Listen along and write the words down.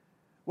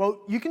Well,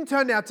 you can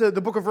turn now to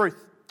the book of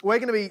Ruth. We're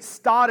going to be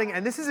starting,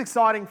 and this is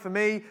exciting for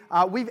me.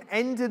 We've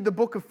ended the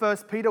book of 1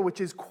 Peter,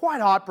 which is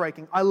quite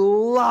heartbreaking. I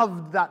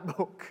loved that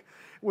book.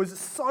 It was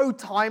so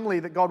timely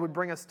that God would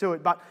bring us to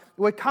it. But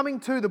we're coming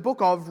to the book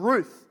of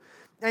Ruth.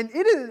 And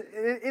it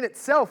in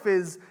itself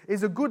is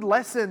a good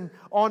lesson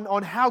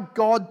on how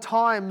God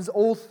times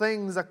all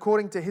things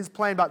according to His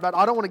plan. But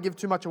I don't want to give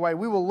too much away.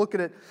 We will look at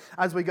it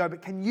as we go.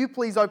 But can you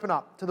please open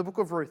up to the book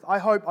of Ruth?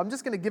 I'm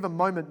just going to give a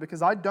moment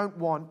because I don't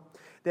want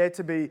there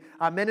to be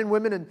men and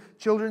women and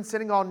children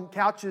sitting on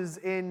couches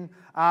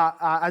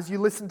as you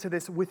listen to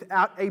this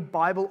without a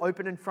Bible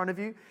open in front of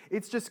you.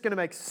 It's just going to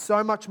make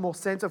so much more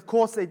sense. Of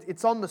course,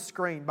 it's on the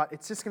screen, but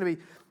it's just going to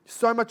be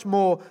so much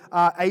more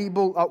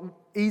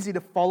easy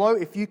to follow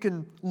if you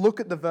can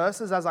look at the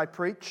verses as I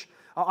preach.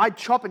 I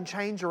chop and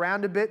change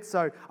around a bit,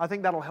 so I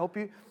think that'll help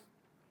you.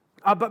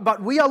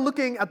 But we are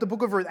looking at the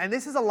book of Ruth, and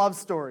this is a love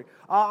story.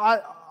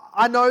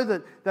 I know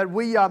that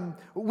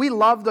we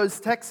love those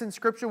texts in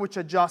Scripture which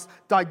are just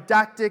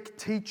didactic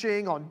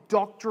teaching on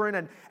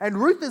doctrine, and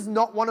Ruth is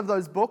not one of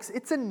those books.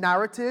 It's a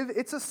narrative,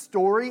 it's a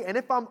story, and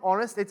if I'm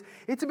honest,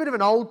 it's a bit of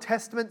an Old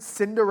Testament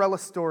Cinderella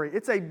story.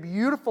 It's a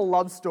beautiful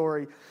love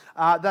story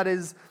that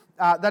is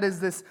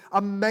this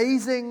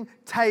amazing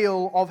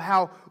tale of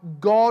how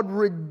God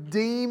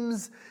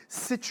redeems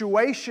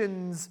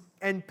situations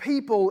and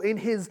people in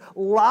His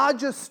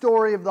largest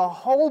story of the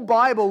whole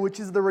Bible, which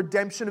is the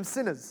redemption of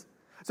sinners.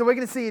 So we're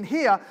going to see in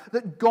here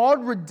that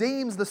God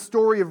redeems the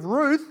story of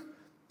Ruth.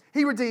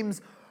 He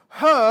redeems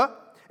her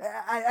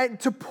and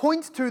to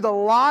point to the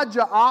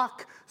larger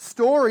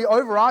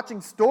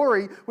overarching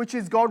story, which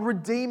is God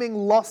redeeming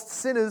lost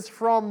sinners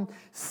from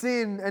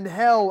sin and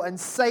hell and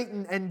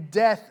Satan and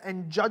death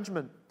and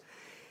judgment.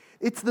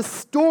 It's the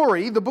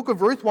story, the book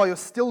of Ruth, while you're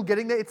still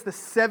getting there, it's the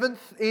 7th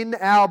in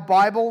our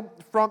Bible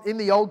in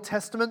the Old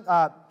Testament.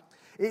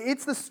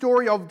 It's the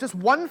story of just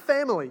one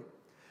family.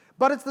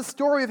 But it's the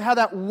story of how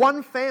that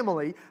one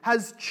family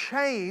has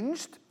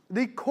changed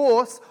the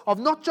course of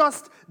not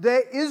just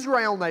their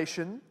Israel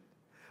nation,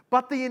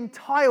 but the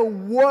entire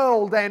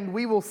world, and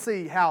we will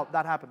see how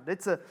that happened.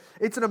 It's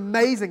an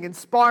amazing,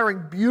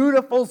 inspiring,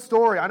 beautiful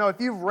story. I know if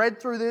you've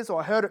read through this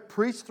or heard it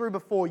preached through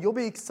before, you'll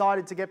be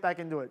excited to get back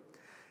into it.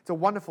 It's a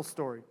wonderful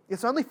story.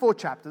 It's only 4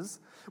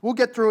 chapters. We'll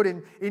get through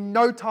it in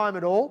no time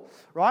at all,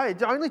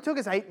 right? It only took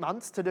us 8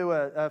 months to do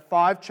a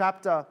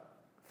 5-chapter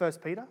 1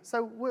 Peter,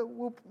 so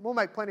we'll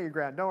make plenty of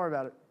ground. Don't worry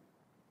about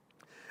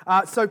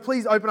it. So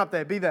please open up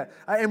there, be there.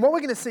 And what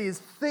we're going to see is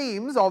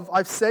themes of,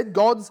 I've said,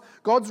 God's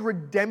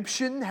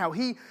redemption, how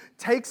He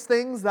takes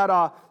things that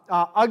are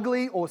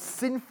ugly or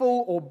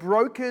sinful or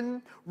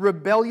broken,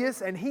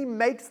 rebellious, and He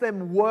makes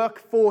them work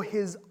for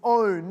His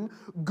own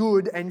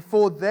good and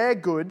for their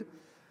good.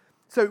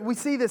 So we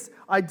see this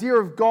idea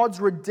of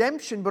God's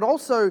redemption, but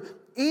also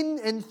in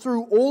and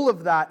through all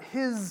of that,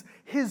 His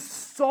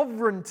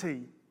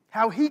sovereignty,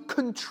 how He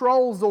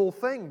controls all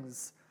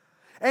things.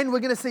 And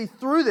we're going to see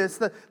through this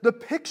the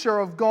picture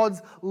of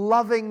God's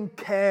loving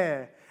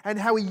care and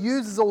how He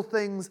uses all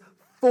things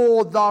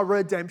for the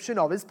redemption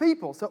of His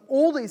people. So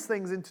all these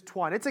things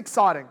intertwine. It's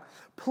exciting.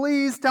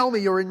 Please tell me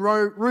you're in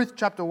Ruth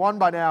chapter 1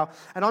 by now.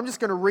 And I'm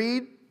just going to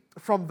read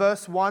from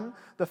verse 1,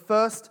 the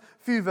first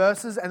few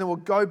verses, and then we'll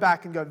go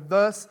back and go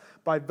verse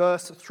by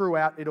verse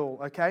throughout it all,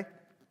 okay?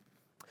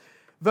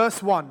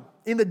 Verse 1,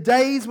 in the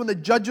days when the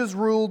judges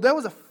ruled, there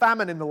was a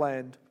famine in the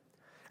land.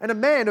 And a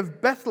man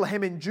of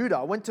Bethlehem in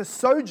Judah went to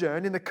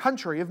sojourn in the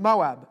country of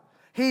Moab,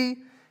 he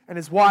and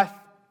his wife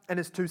and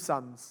his 2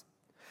 sons.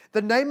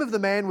 The name of the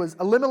man was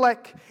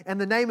Elimelech, and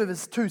the name of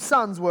his 2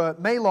 sons were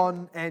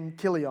Mahlon and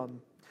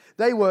Chilion.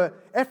 They were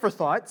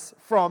Ephrathites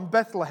from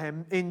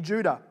Bethlehem in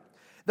Judah.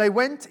 They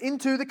went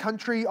into the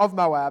country of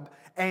Moab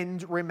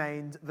and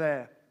remained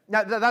there.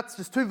 Now, that's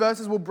just 2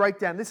 verses we'll break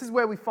down. This is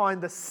where we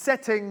find the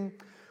setting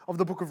of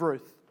the book of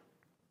Ruth.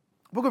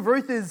 The book of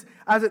Ruth is,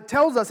 as it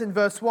tells us in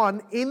verse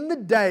 1, in the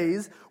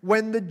days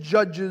when the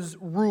judges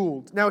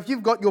ruled. Now, if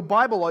you've got your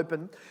Bible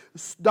open,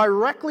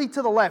 directly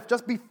to the left,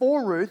 just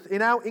before Ruth,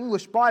 in our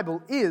English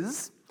Bible,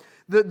 is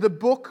the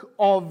book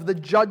of the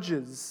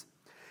Judges.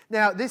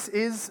 Now, this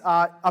is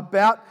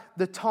about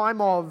the time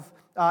of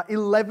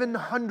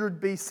 1100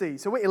 BC.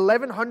 So we're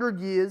 1100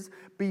 years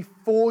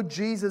before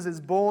Jesus is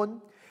born,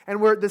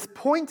 and we're at this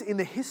point in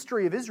the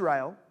history of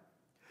Israel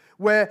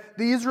where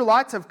the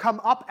Israelites have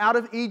come up out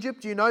of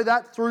Egypt, you know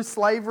that, through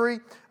slavery,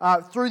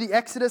 through the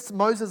Exodus,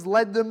 Moses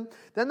led them.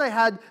 Then they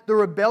had the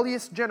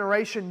rebellious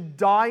generation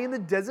die in the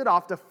desert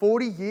after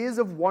 40 years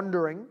of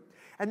wandering.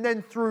 And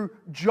then through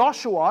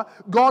Joshua,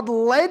 God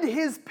led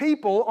His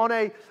people on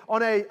a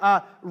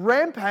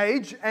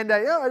rampage, and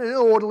an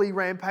orderly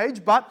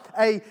rampage, but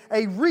a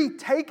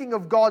retaking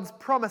of God's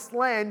promised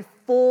land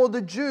for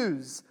the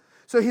Jews.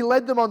 So He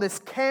led them on this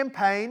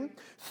campaign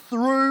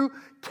through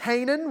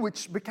Canaan,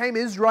 which became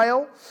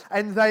Israel,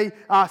 and they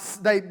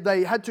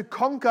had to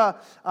conquer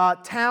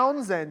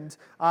towns and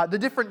the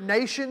different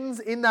nations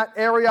in that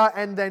area,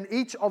 and then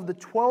each of the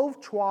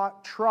 12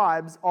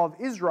 tribes of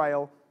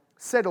Israel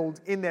settled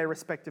in their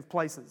respective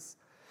places.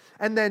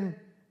 And then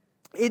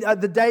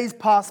the days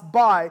pass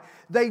by,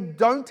 they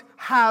don't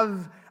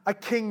have a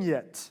king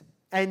yet.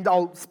 And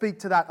I'll speak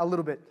to that a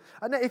little bit.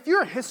 Now, if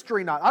you're a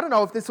history nut, I don't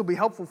know if this will be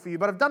helpful for you,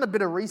 but I've done a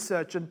bit of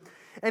research. And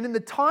in the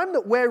time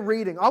that we're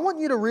reading, I want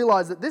you to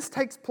realize that this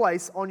takes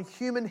place on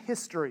human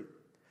history.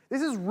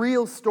 This is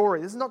real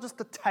story. This is not just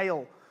a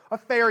tale, a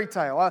fairy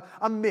tale,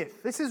 a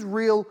myth. This is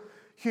real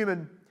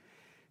human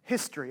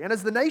history. And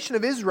as the nation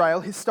of Israel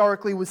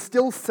historically was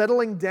still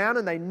settling down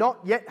and they not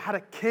yet had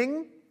a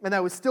king, and they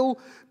were still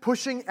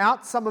pushing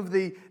out some of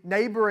the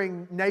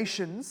neighboring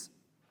nations,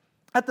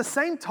 at the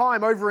same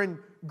time over in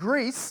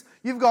Greece,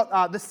 you've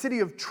got the city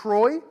of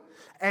Troy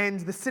and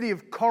the city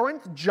of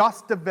Corinth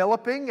just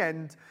developing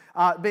and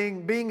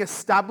being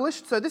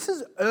established. So this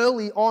is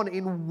early on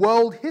in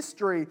world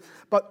history,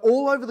 but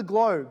all over the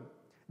globe,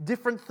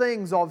 different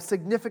things of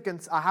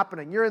significance are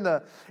happening. You're in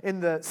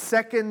the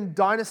second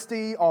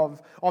dynasty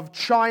of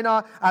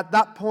China at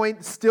that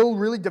point, still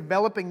really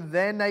developing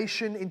their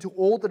nation into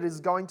all that it is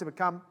going to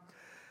become.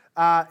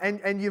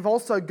 And you've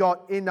also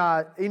got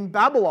in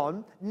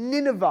Babylon,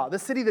 Nineveh, the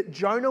city that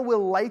Jonah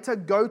will later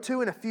go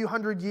to in a few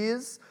hundred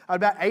years,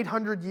 about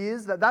 800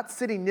 years, that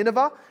city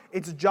Nineveh,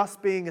 it's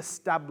just being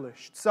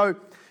established. So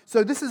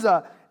this is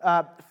a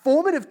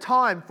formative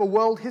time for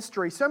world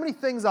history. So many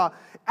things are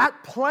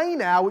at play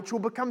now, which will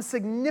become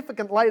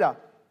significant later.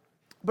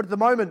 But at the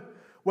moment,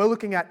 we're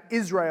looking at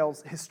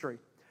Israel's history.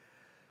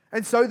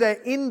 And so they're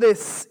in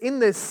this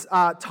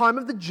time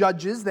of the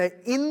judges. They're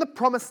in the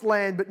promised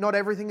land, but not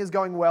everything is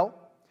going well.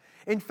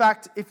 In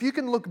fact, if you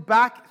can look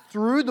back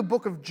through the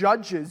book of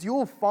Judges, you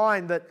will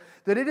find that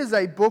it is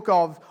a book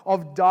of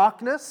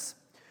darkness,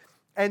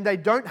 and they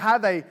don't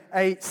have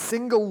a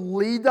single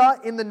leader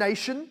in the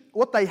nation.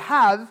 What they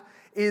have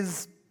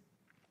is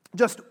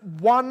just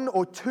one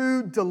or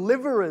two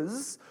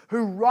deliverers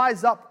who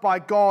rise up by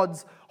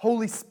God's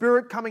Holy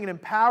Spirit coming and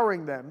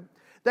empowering them.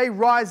 They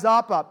rise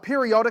up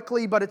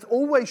periodically, but it's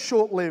always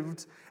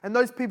short-lived, and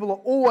those people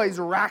are always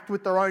racked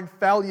with their own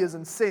failures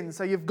and sins.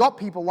 So you've got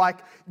people like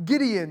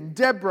Gideon,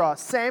 Deborah,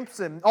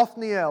 Samson,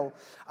 Othniel.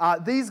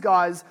 These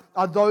guys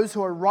are those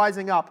who are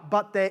rising up,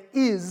 but there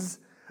is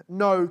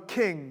no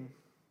king.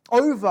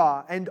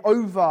 Over and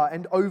over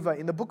and over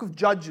in the book of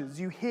Judges,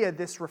 you hear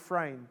this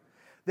refrain: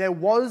 there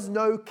was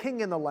no king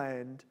in the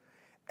land.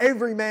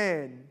 Every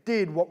man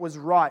did what was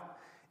right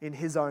in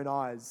his own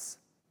eyes.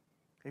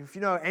 And if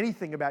you know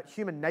anything about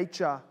human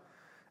nature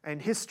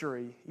and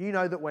history, you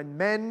know that when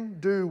men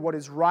do what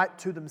is right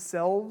to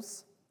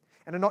themselves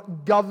and are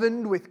not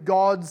governed with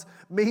God's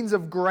means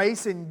of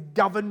grace in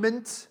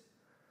government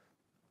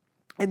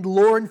and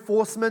law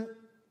enforcement,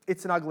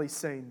 it's an ugly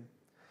scene.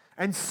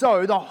 And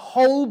so the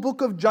whole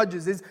book of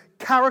Judges is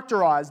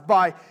characterized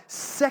by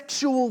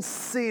sexual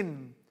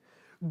sin,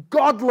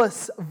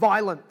 godless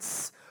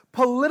violence,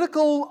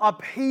 political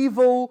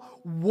upheaval,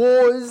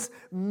 wars,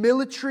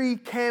 military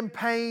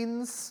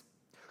campaigns,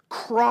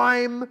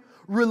 crime,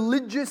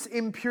 religious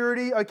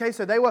impurity. Okay,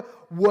 so they were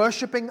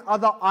worshipping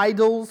other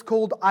idols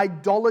called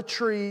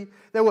idolatry.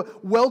 They were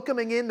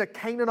welcoming in the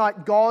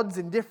Canaanite gods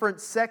in different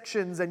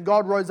sections, and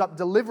God rose up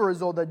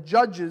deliverers or the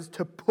judges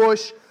to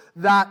push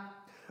that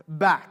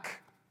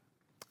back.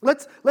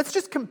 Let's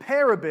just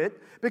compare a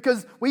bit,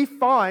 because we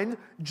find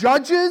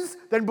Judges,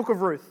 then Book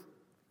of Ruth.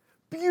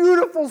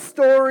 Beautiful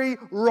story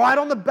right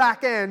on the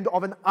back end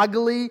of an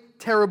ugly,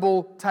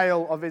 terrible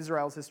tale of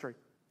Israel's history.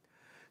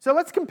 So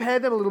let's compare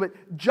them a little bit.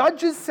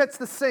 Judges sets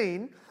the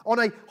scene on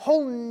a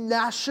whole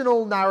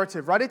national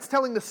narrative, right? It's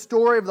telling the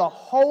story of the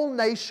whole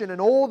nation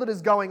and all that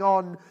is going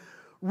on.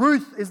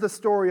 Ruth is the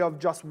story of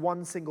just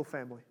one single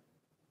family.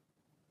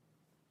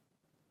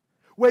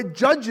 Where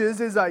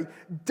Judges is a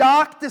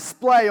dark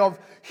display of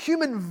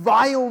human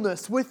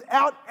vileness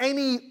without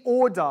any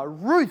order,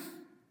 Ruth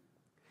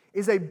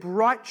is a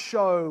bright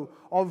show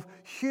of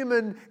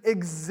human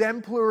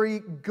exemplary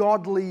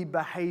godly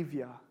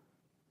behavior.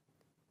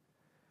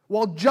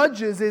 While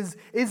Judges is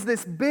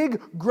this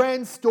big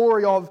grand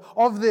story of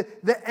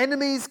the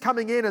enemies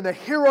coming in and the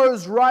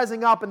heroes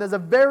rising up, and there's a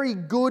very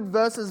good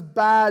versus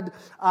bad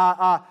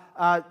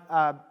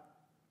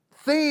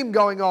theme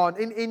going on.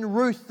 In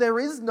Ruth, there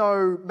is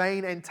no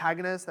main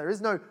antagonist, there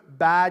is no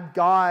bad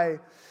guy.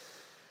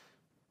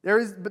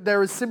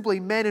 There is simply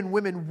men and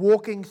women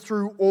walking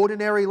through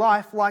ordinary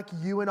life like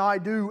you and I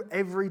do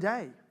every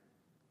day.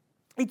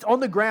 It's on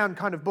the ground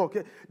kind of book.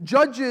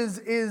 Judges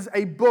is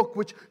a book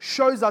which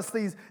shows us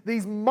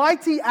these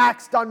mighty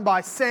acts done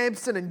by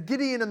Samson and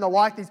Gideon and the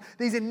like,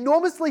 these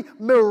enormously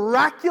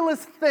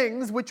miraculous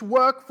things which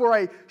work for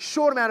a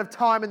short amount of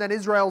time, and then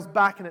Israel's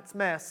back in its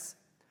mess.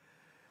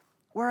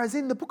 Whereas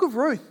in the book of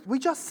Ruth, we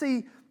just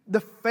see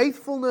the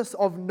faithfulness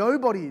of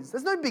nobodies.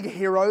 There's no big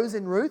heroes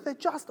in Ruth. They're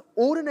just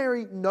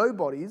ordinary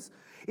nobodies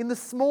in the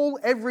small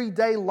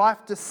everyday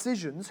life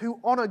decisions who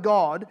honor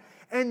God,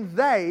 and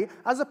they,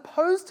 as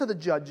opposed to the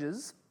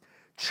Judges,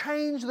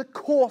 change the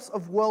course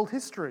of world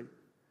history.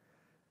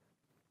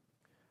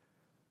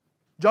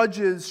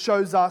 Judges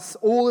shows us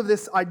all of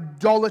this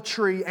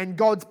idolatry and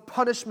God's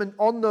punishment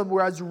on them,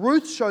 whereas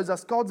Ruth shows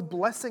us God's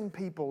blessing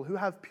people who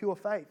have pure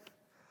faith.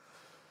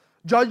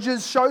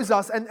 Judges shows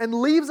us and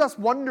leaves us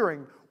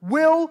wondering,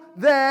 will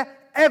there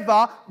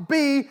ever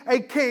be a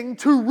king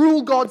to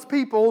rule God's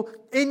people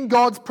in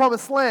God's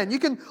promised land? You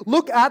can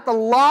look at the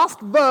last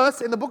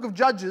verse in the book of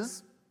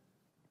Judges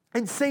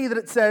and see that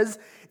it says,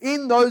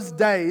 in those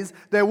days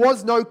there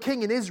was no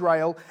king in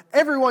Israel.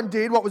 Everyone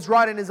did what was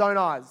right in his own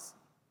eyes.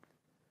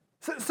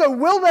 So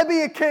will there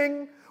be a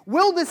king?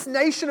 Will this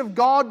nation of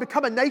God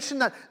become a nation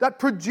that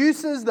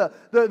produces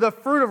the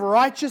fruit of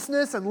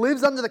righteousness and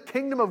lives under the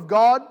kingdom of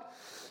God?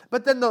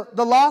 But then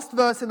the last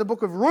verse in the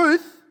book of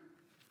Ruth,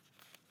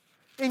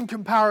 in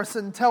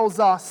comparison, tells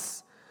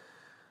us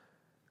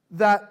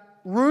that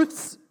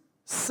Ruth's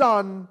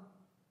son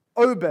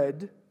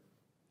Obed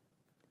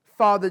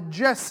fathered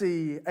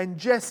Jesse, and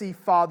Jesse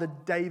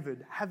fathered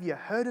David. Have you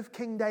heard of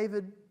King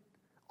David?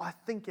 I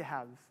think you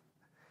have.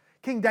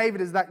 King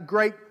David is that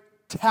great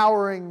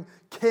towering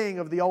king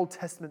of the Old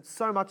Testament,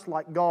 so much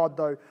like God,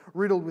 though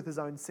riddled with his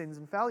own sins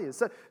and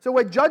failures. So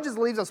where Judges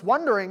leaves us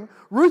wondering,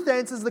 Ruth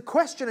answers the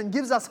question and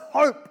gives us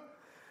hope.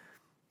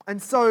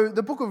 And so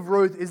the book of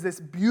Ruth is this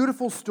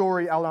beautiful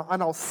story,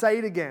 and I'll say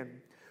it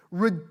again,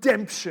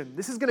 redemption.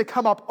 This is going to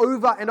come up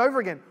over and over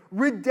again.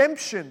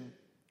 Redemption,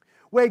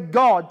 where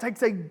God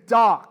takes a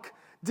dark,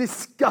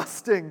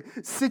 disgusting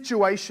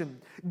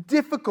situation,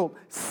 difficult,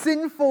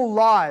 sinful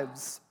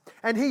lives,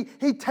 and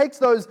he takes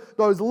those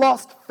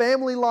lost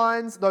family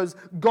lines, those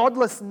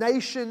godless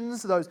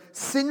nations, those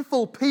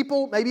sinful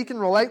people. Maybe you can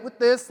relate with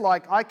this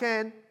like I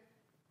can.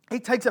 He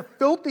takes a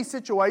filthy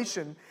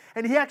situation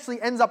and he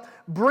actually ends up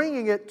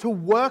bringing it to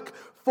work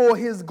for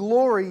his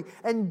glory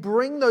and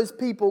bring those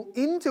people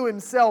into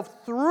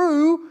himself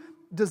through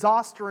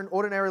disaster and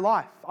ordinary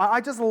life. I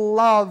just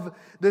love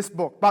this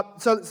book.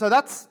 But so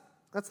that's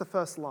the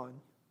first line.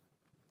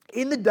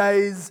 In the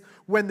days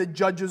when the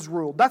judges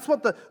ruled. That's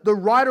what the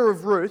writer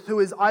of Ruth, who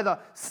is either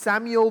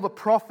Samuel the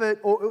prophet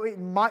or it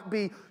might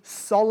be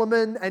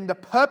Solomon, and the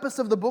purpose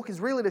of the book is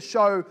really to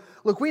show,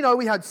 look, we know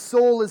we had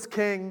Saul as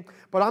king,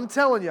 but I am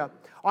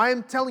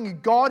telling you,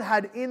 God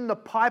had in the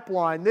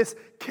pipeline this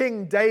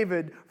King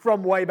David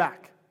from way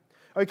back.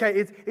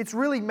 Okay, it's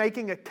really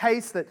making a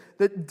case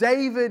that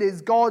David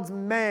is God's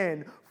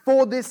man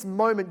for this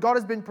moment. God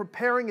has been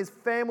preparing his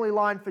family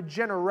line for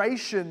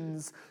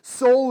generations.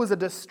 Saul was a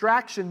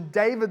distraction.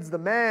 David's the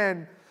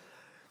man.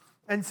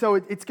 And so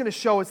it's going to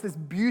show us this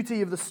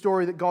beauty of the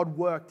story that God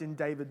worked in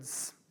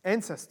David's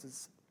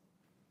ancestors.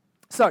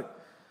 So,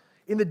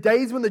 in the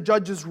days when the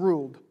judges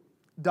ruled,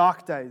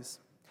 dark days,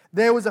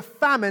 there was a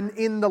famine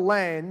in the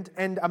land,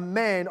 and a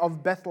man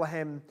of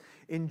Bethlehem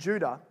in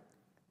Judah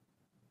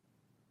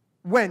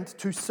went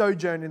to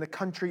sojourn in the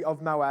country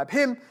of Moab.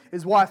 Him,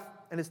 his wife,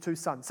 and his 2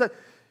 sons.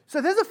 So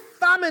there's a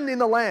famine in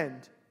the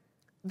land.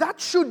 That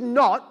should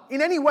not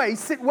in any way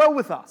sit well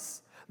with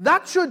us.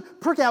 That should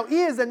prick our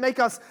ears and make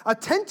us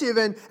attentive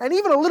and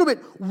even a little bit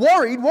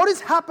worried. What is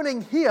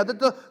happening here? That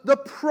the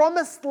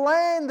promised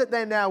land that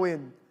they're now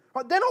in.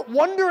 Right? They're not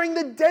wandering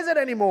the desert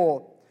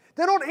anymore.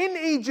 They're not in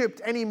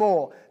Egypt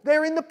anymore.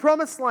 They're in the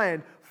promised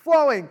land,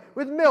 flowing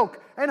with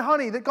milk and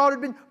honey that God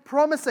had been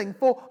promising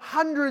for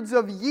hundreds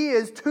of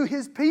years to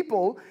his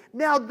people.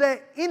 Now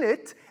they're in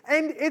it,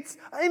 and it's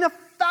in a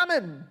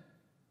famine.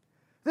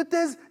 That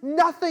there's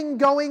nothing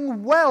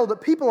going well,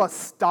 that people are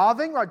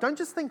starving, right? Don't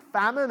just think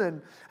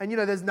famine and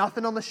there's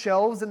nothing on the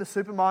shelves in the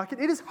supermarket.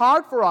 It is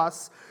hard for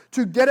us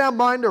to get our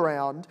mind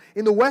around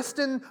in the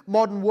Western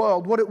modern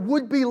world what it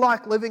would be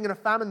like living in a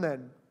famine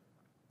then.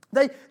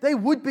 They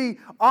would be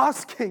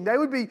asking, they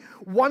would be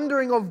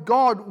wondering of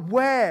God,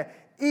 where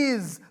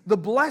is the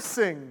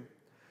blessing?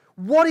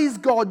 What is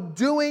God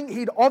doing?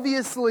 He'd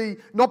obviously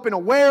not been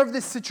aware of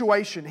this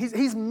situation.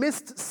 He's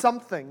missed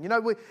something.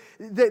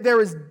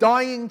 There is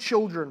dying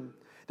children.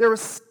 There are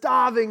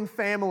starving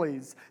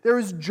families. There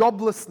is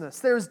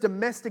joblessness. There is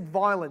domestic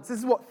violence. This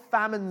is what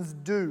famines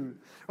do.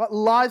 Right?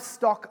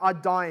 Livestock are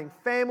dying.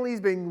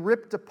 Families being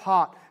ripped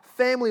apart.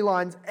 Family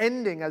lines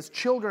ending as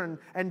children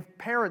and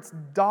parents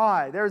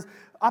die. There's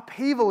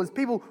upheaval as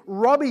people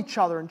rob each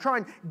other and try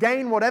and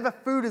gain whatever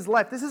food is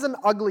left. This is an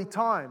ugly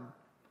time.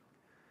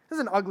 This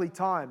is an ugly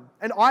time.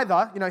 And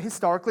either,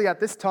 historically at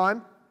this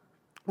time,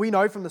 we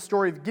know from the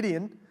story of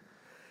Gideon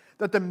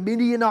that the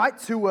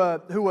Midianites, who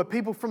were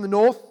people from the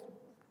north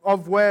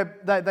of where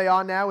they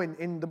are now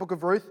in the book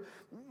of Ruth,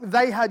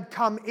 they had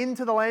come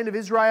into the land of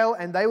Israel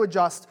and they were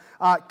just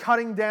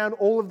cutting down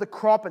all of the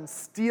crop and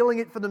stealing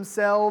it for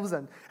themselves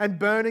and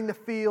burning the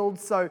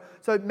fields. So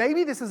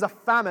maybe this is a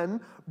famine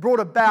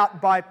brought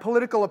about by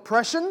political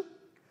oppression,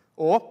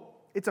 or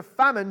it's a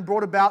famine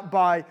brought about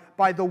by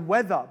the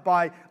weather,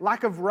 by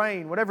lack of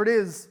rain, whatever it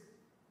is.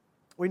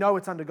 We know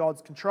it's under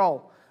God's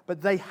control,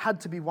 but they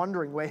had to be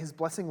wondering where his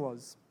blessing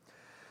was.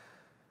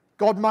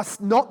 God must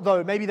not,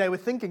 though. Maybe they were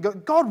thinking,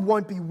 God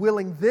won't be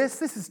willing this.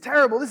 This is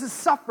terrible. This is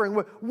suffering.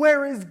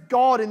 Where is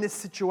God in this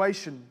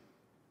situation?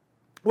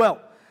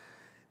 Well,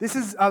 this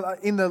is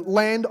in the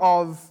land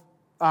of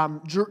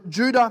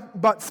Judah,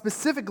 but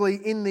specifically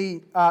in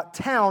the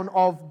town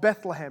of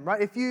Bethlehem.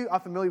 Right? If you are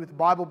familiar with the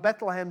Bible,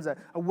 Bethlehem's a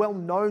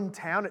well-known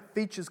town. It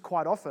features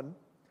quite often.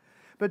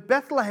 But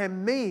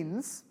Bethlehem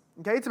means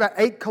Okay, it's about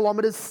 8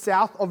 kilometers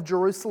south of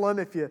Jerusalem,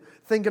 if you're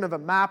thinking of a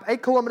map,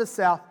 8 kilometers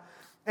south,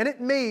 and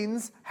it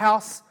means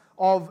house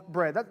of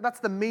bread. That's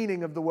the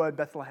meaning of the word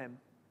Bethlehem.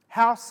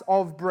 House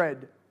of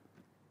bread.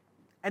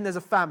 And there's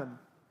a famine.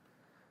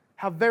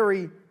 How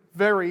very,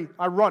 very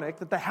ironic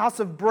that the house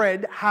of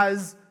bread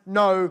has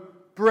no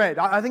bread.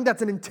 I think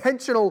that's an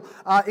intentional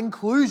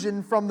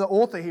inclusion from the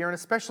author here, and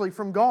especially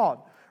from God.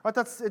 Right?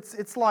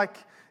 It's like,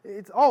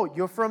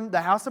 you're from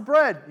the house of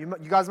bread. You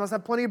guys must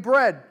have plenty of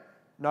bread.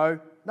 No,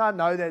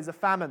 there's a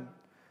famine.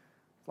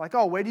 Like,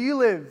 where do you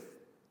live?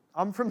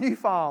 I'm from New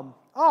Farm.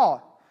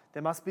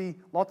 There must be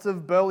lots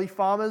of burly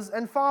farmers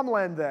and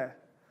farmland there.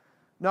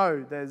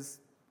 No,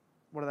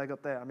 what have they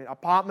got there? I mean,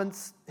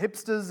 apartments,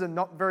 hipsters, and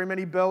not very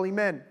many burly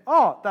men.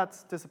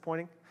 That's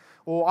disappointing.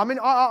 Or,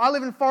 I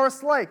live in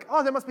Forest Lake.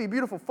 There must be a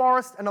beautiful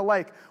forest and a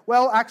lake.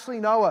 Well, actually,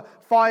 no, a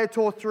fire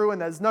tore through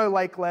and there's no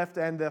lake left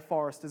and the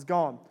forest is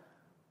gone.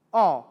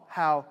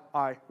 How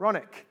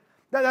ironic.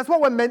 That's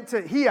what we're meant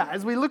to hear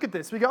as we look at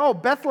this. We go,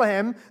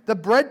 Bethlehem, the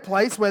bread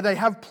place where they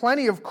have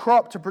plenty of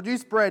crop to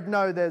produce bread.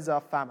 No, there's a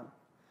famine.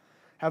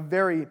 How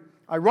very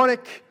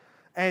ironic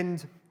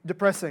and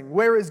depressing.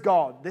 Where is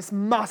God? This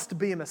must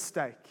be a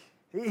mistake.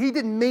 He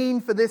didn't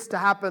mean for this to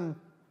happen.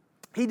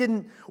 He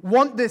didn't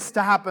want this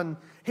to happen.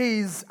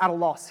 He's at a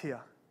loss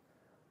here.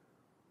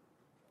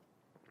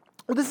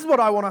 Well, this is what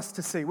I want us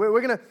to see. We're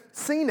going to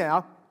see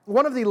now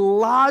one of the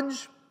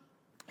large,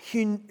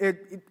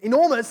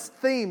 enormous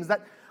themes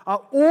that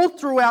are all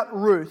throughout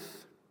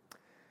Ruth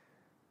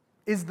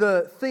is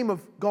the theme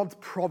of God's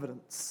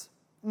providence.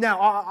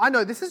 Now, I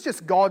know this is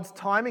just God's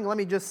timing. Let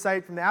me just say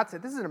it from the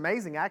outset. This is an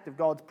amazing act of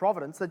God's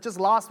providence that just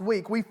last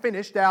week we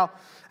finished our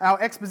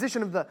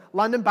exposition of the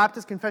London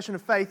Baptist Confession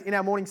of Faith in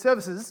our morning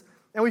services,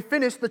 and we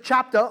finished the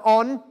chapter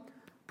on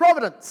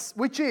providence,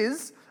 which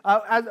is,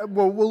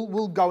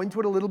 we'll go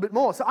into it a little bit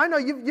more. So I know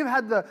you've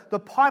had the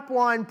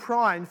pipeline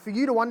primed for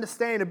you to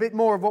understand a bit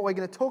more of what we're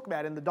going to talk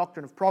about in the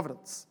doctrine of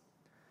providence.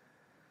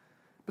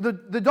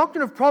 But the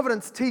doctrine of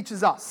providence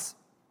teaches us,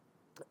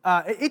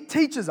 it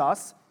teaches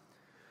us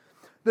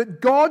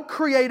that God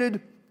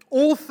created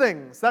all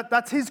things.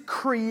 That's His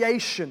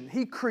creation.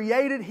 He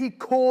created, He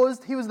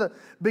caused, He was the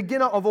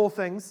beginner of all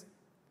things.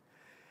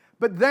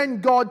 But then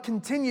God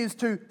continues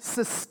to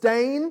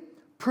sustain,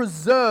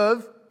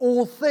 preserve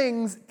all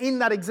things in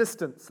that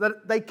existence.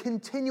 That they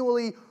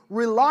continually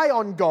rely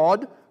on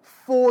God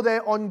for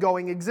their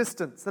ongoing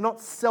existence. They're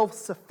not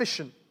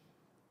self-sufficient.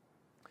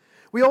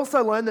 We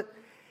also learn that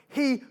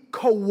He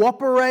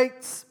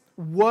cooperates,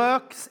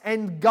 works,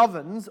 and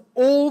governs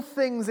all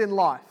things in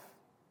life.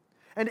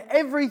 And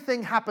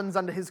everything happens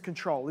under His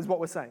control, is what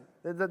we're saying.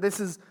 This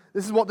is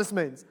what this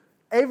means.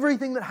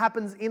 Everything that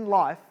happens in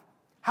life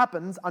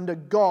happens under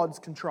God's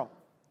control.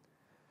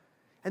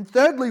 And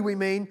thirdly, we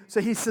mean, so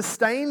He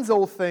sustains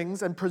all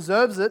things and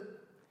preserves it.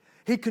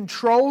 He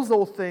controls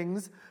all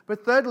things.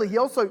 But thirdly, He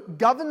also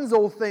governs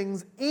all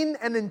things in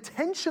an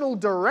intentional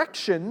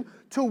direction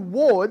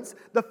towards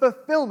the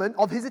fulfillment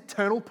of His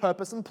eternal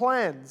purpose and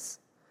plans.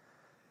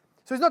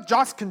 So He's not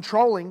just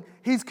controlling,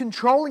 He's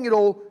controlling it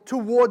all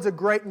towards a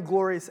great and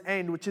glorious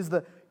end, which is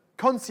the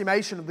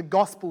consummation of the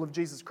gospel of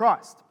Jesus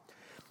Christ.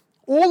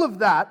 All of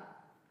that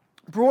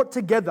brought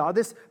together,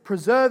 this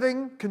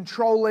preserving,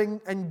 controlling,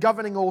 and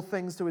governing all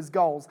things to His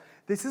goals.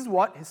 This is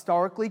what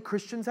historically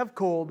Christians have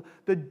called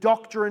the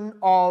doctrine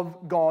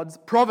of God's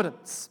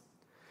providence.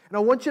 And I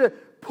want you to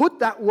put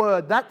that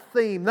word, that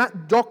theme,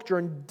 that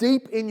doctrine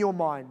deep in your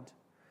mind.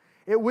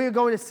 We're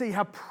going to see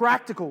how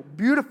practical,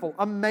 beautiful,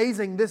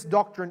 amazing this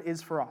doctrine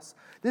is for us.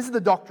 This is the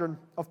doctrine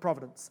of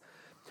providence.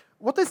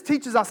 What this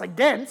teaches us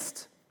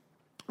against,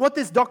 what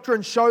this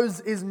doctrine shows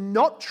is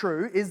not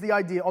true, is the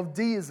idea of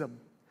deism.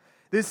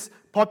 This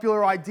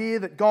popular idea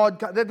that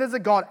there's a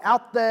God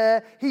out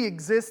there, He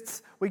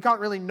exists, we can't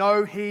really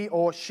know he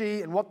or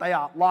she and what they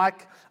are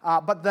like,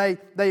 but they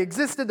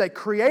existed, they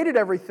created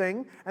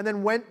everything, and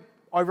then went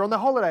over on their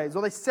holidays,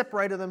 or they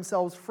separated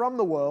themselves from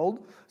the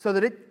world so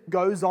that it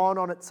goes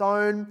on its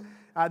own.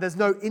 There's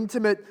no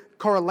intimate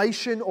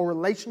correlation or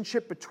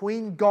relationship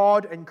between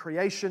God and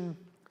creation,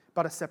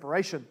 but a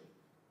separation.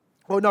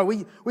 Well, no,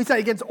 we say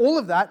against all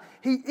of that,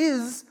 He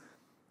is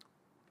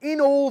in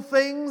all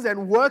things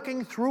and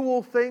working through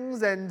all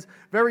things and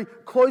very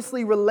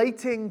closely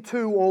relating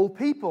to all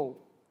people.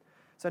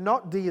 So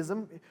not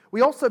deism.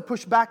 We also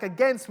push back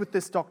against, with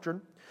this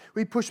doctrine,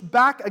 we push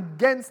back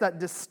against that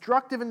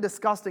destructive and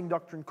disgusting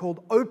doctrine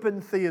called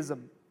open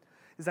theism.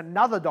 There's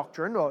another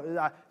doctrine or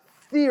a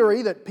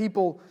theory that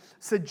people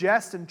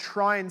suggest and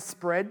try and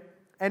spread,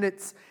 and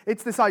it's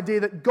this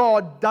idea that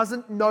God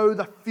doesn't know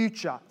the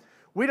future.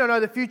 We don't know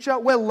the future.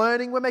 We're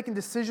learning. We're making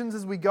decisions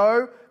as we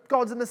go.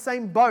 God's in the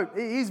same boat.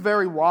 He's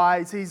very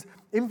wise. He's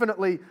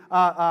infinitely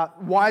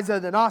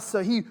wiser than us.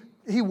 So he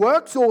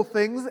works all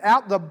things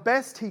out the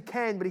best He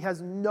can, but He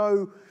has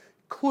no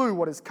clue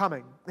what is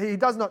coming. He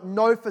does not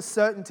know for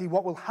certainty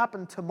what will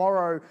happen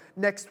tomorrow,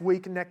 next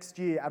week, next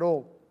year at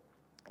all.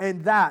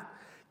 And that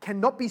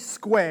cannot be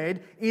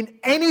squared in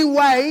any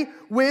way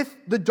with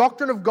the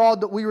doctrine of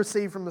God that we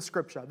receive from the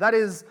Scripture. That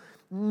is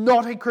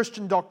not a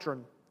Christian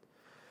doctrine.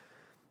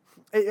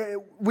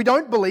 We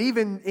don't believe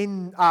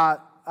in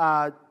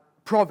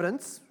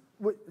providence.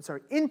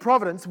 In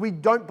providence, we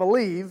don't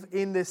believe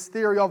in this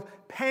theory of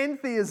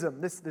pantheism,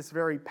 this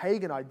very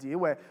pagan idea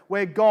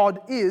where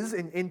God is,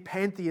 in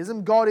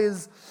pantheism, God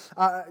is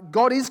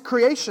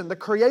creation. The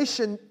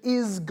creation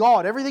is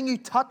God. Everything you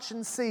touch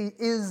and see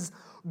is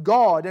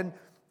God. And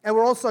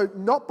we're also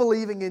not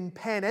believing in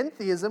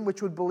panentheism,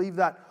 which would believe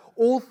that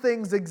all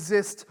things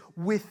exist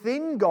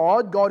within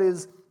God. God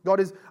is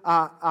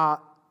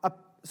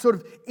sort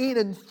of in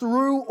and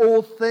through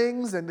all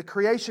things, and the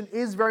creation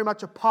is very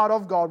much a part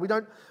of God. We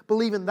don't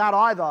believe in that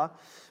either.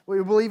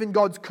 We believe in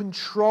God's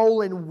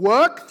control and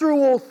work through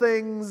all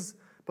things,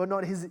 but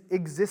not His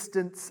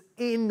existence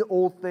in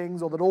all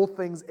things, or that all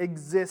things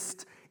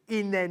exist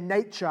in their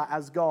nature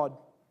as God.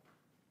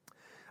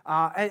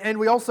 And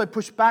we also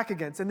push back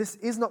against, and this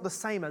is not the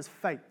same as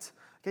fate.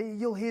 Okay,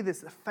 you'll hear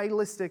this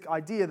fatalistic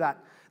idea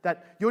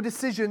that your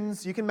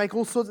decisions, you can make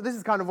all sorts of, this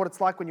is kind of what it's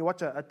like when you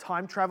watch a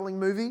time-traveling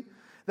movie,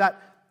 that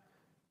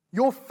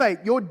your fate,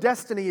 your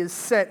destiny is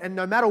set, and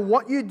no matter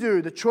what you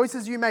do, the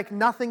choices you make,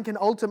 nothing can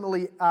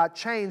ultimately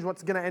change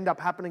what's going to end up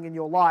happening in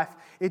your life.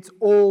 It's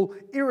all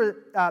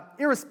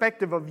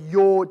irrespective of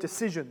your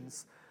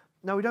decisions.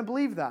 No, we don't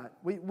believe that.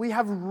 We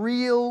have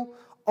real,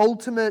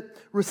 ultimate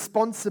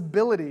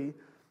responsibility,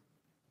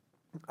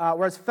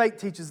 whereas fate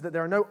teaches that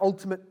there are no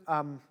ultimate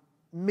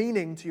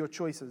meaning to your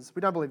choices.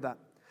 We don't believe that.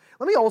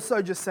 Let me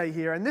also just say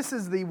here, and this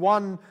is the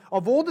one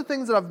of all the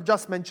things that I've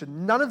just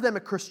mentioned, none of them are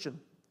Christian.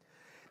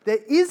 There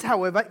is,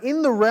 however,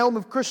 in the realm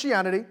of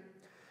Christianity,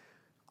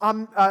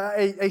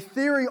 a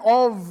theory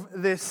of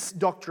this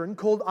doctrine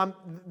called,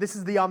 this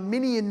is the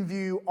Arminian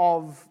view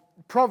of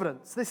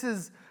providence. This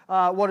is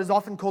what is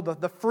often called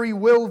the free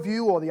will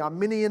view, or the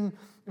Arminian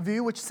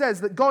view, which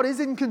says that God is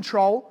in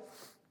control.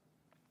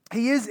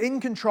 He is in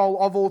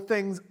control of all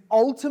things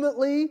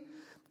ultimately,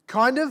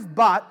 kind of,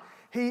 but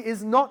He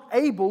is not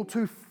able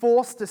to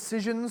force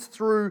decisions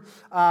through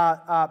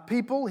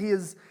people.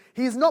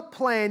 He has not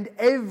planned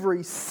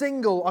every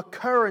single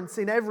occurrence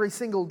in every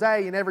single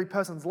day in every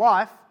person's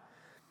life.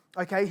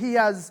 Okay,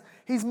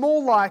 he's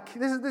more like,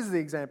 this is the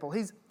example,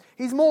 he's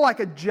more like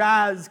a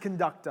jazz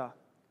conductor.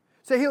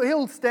 So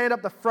he'll stand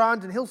up the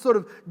front and he'll sort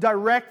of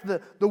direct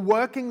the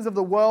workings of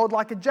the world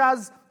like a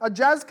jazz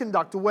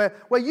conductor, where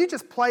you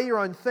just play your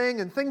own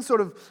thing and things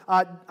sort of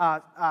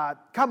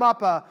come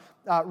up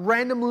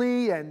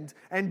randomly and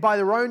by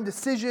their own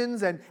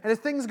decisions, and if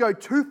things go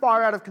too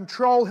far out of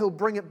control, He'll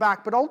bring it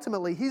back. But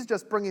ultimately, He's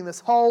just bringing this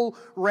whole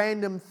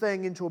random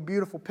thing into a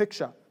beautiful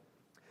picture.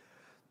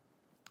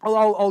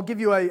 I'll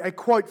give you a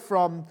quote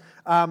from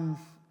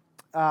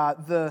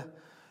the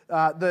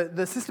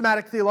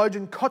systematic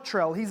theologian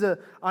Cottrell. He's an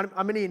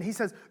Arminian. He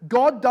says,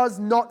 God does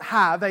not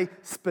have a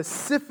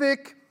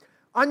specific,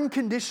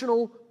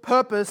 unconditional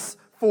purpose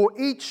for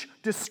each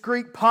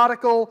discrete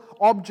particle,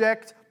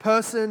 object,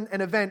 person,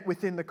 and event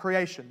within the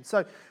creation.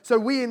 So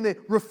we in the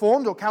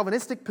Reformed or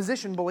Calvinistic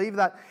position believe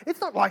that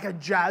it's not like a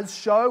jazz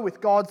show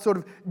with God sort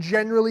of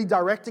generally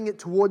directing it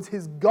towards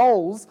His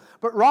goals,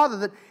 but rather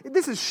that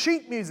this is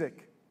sheet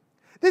music.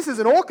 This is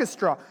an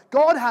orchestra.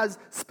 God has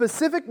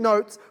specific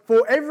notes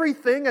for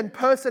everything and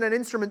person and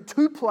instrument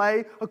to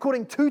play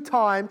according to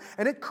time,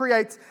 and it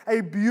creates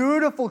a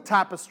beautiful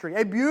tapestry,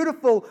 a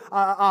beautiful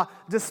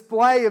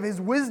display of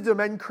His wisdom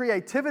and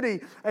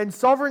creativity and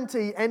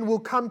sovereignty, and will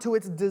come to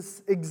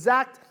its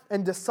exact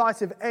and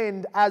decisive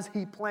end as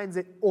He plans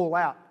it all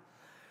out.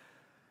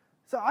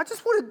 So I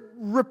just want to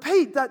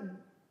repeat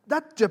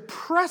that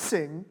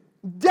depressing,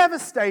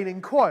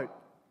 devastating quote.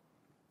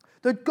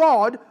 That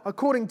God,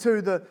 according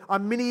to the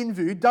Arminian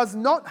view, does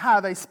not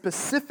have a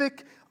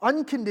specific,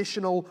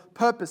 unconditional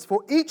purpose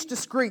for each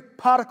discrete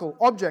particle,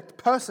 object,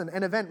 person,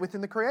 and event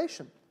within the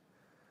creation.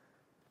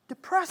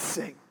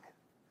 Depressing.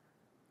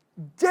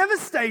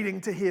 Devastating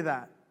to hear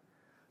that.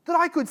 That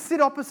I could sit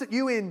opposite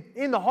you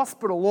in the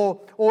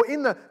hospital or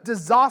in the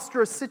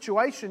disastrous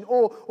situation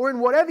or in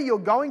whatever you're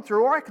going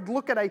through, or I could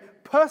look at a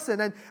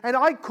person and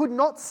I could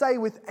not say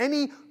with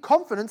any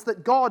confidence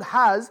that God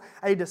has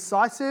a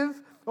decisive,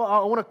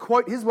 I want to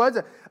quote his words,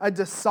 a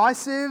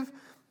decisive,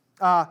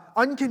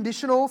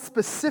 unconditional,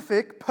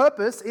 specific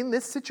purpose in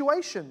this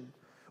situation,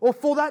 or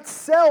for that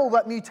cell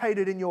that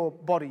mutated in your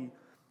body,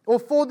 or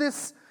for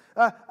this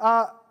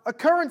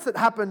occurrence that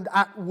happened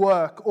at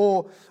work,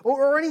 or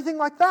anything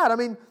like that. I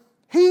mean,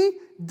 He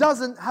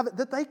doesn't have it,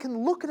 that they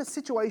can look at a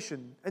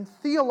situation and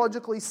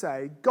theologically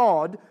say,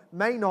 God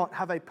may not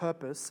have a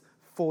purpose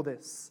for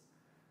this.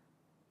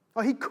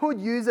 Or He could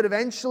use it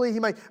eventually, He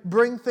may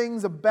bring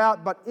things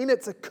about, but in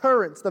its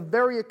occurrence, the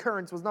very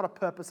occurrence was not a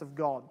purpose of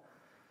God.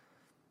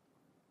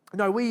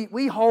 No,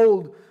 we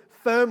hold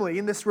firmly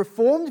in this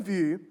Reformed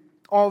view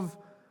of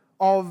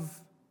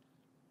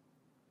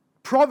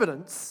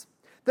providence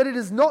that it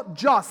is not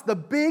just the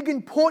big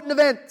important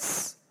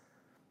events,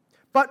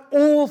 but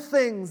all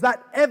things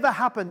that ever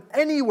happen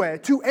anywhere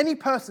to any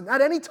person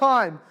at any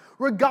time,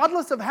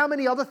 regardless of how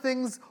many other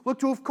things look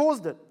to have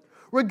caused it.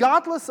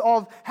 Regardless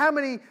of how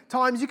many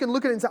times you can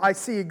look at it and say, I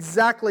see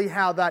exactly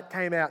how that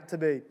came out to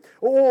be.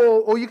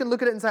 Or you can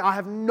look at it and say, I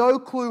have no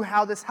clue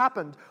how this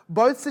happened.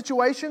 Both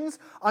situations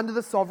under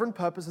the sovereign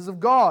purposes of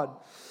God.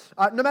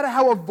 No matter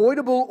how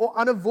avoidable or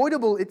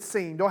unavoidable it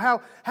seemed, or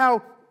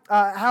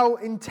how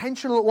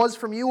intentional it was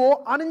from you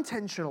or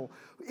unintentional,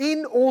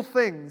 in all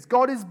things,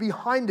 God is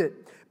behind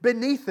it,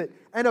 beneath it,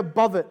 and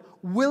above it,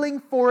 willing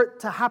for it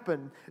to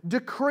happen,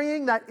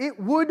 decreeing that it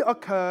would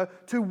occur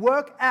to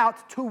work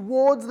out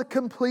towards the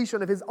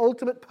completion of His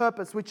ultimate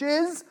purpose, which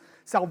is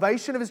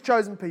salvation of His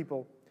chosen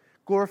people,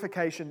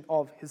 glorification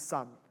of His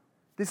Son.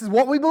 This is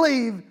what we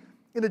believe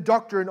in the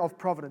doctrine of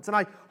providence. And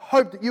I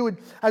hope that you would,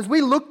 as we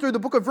look through the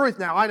book of Ruth,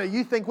 now I know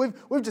you think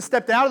we've just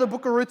stepped out of the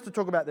book of Ruth to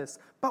talk about this,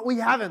 but we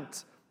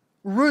haven't.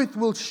 Ruth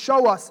will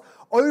show us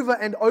over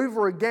and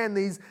over again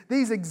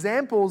these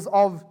examples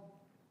of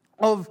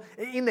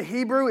in the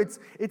Hebrew, it's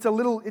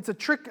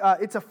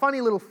a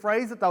funny little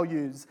phrase that they'll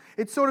use.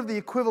 It's sort of the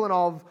equivalent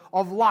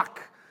of luck.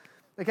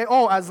 Okay,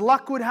 oh, as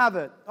luck would have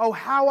it. Oh,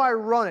 how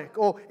ironic.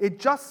 Or it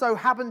just so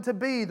happened to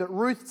be that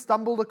Ruth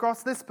stumbled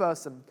across this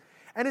person.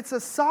 And it's a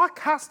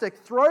sarcastic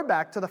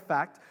throwback to the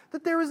fact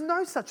that there is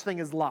no such thing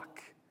as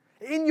luck.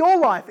 In your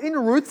life, in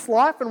Ruth's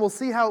life, and we'll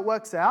see how it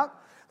works out,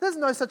 there's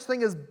no such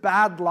thing as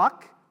bad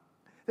luck.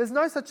 There's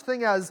no such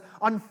thing as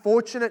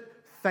unfortunate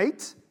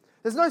fate.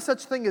 There's no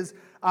such thing as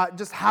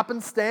just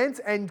happenstance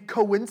and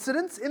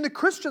coincidence. In the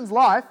Christian's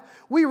life,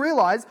 we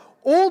realize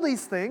all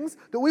these things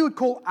that we would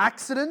call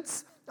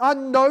accidents are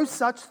no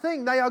such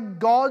thing. They are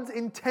God's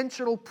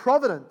intentional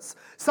providence,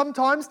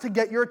 sometimes to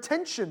get your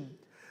attention,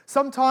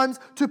 sometimes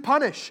to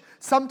punish,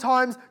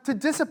 sometimes to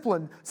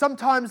discipline,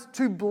 sometimes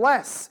to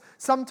bless,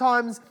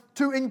 sometimes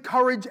to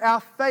encourage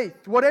our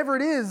faith. Whatever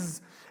it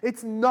is,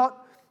 it's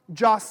not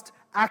just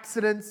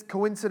accidents,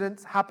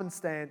 coincidence,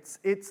 happenstance.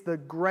 It's the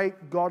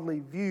great godly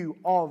view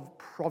of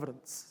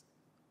providence.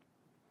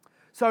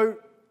 So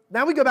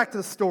now we go back to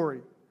the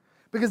story,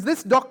 because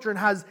this doctrine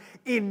has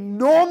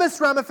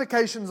enormous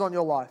ramifications on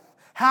your life.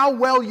 How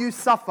well you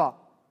suffer,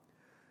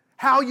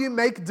 how you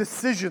make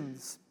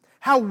decisions,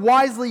 how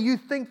wisely you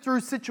think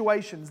through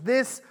situations.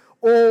 This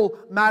all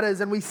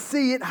matters, and we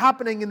see it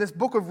happening in this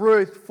book of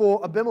Ruth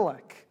for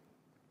Abimelech.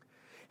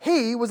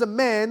 He was a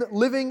man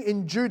living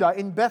in Judah,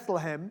 in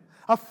Bethlehem.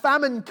 A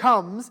famine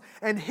comes,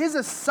 and his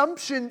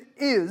assumption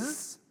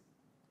is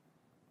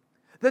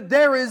that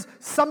there is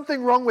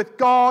something wrong with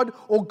God,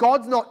 or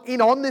God's not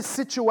in on this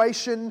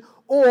situation,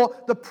 or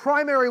the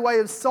primary way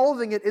of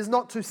solving it is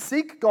not to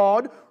seek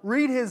God,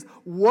 read His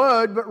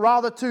Word, but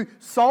rather to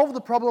solve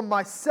the problem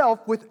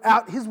myself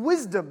without His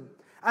wisdom.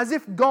 As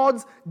if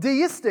God's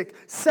deistic,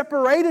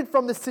 separated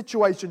from this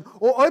situation,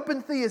 or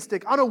open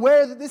theistic,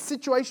 unaware that this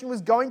situation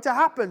was going to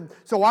happen,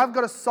 so I've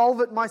got to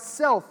solve it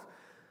myself.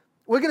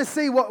 We're going to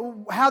see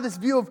how this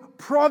view of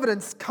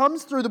providence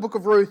comes through the book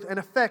of Ruth and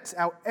affects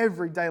our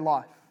everyday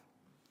life.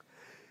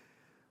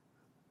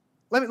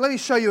 Let me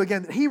show you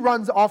again that he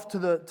runs off to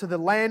the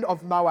land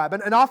of Moab.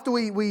 And after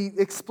we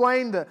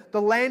explain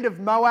the land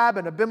of Moab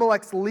and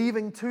Abimelech's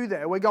leaving to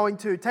there, we're going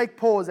to take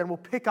pause and we'll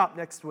pick up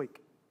next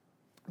week.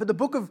 But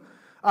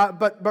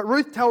but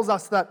Ruth tells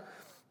us that,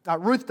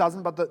 Ruth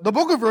doesn't, but the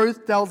book of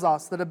Ruth tells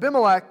us that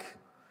Abimelech,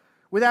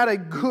 without a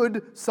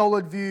good,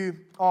 solid view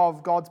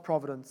of God's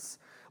providence,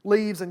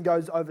 leaves and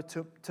goes over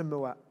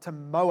to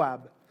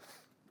Moab.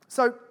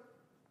 So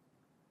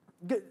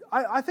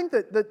I think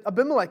that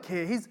Abimelech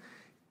here,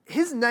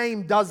 his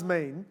name does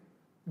mean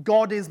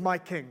God is my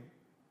king.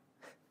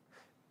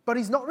 But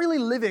he's not really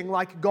living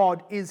like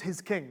God is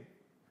his king.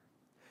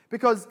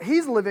 Because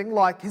he's living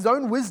like his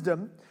own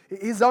wisdom,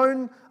 his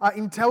own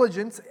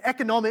intelligence,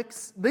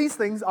 economics, these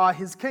things are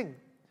his king.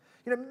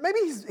 You know, maybe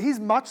he's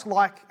much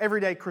like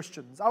everyday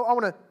Christians. I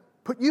want to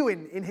put you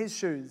in his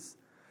shoes.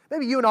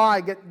 Maybe you and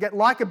I get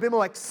like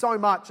Abimelech so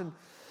much, and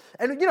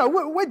you know,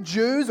 we're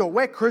Jews or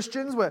we're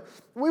Christians.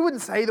 We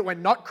wouldn't say that we're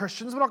not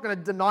Christians. We're not going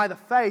to deny the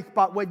faith,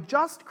 but we're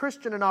just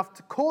Christian enough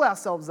to call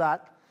ourselves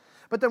that.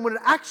 But then when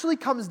it actually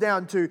comes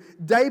down to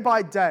day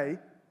by day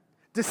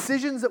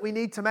decisions that we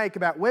need to make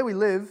about where we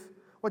live,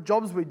 what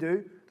jobs we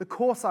do, the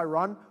course I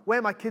run,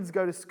 where my kids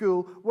go to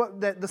school,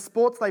 the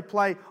sports they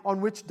play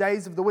on which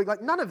days of the week,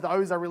 like none of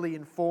those are really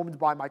informed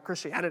by my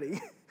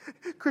Christianity.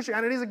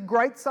 Christianity is a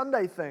great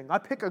Sunday thing. I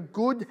pick a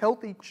good,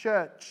 healthy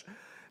church.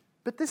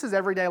 But this is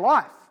everyday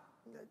life.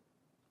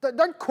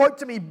 Don't quote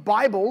to me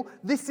Bible.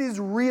 This is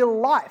real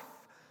life.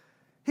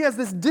 He has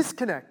this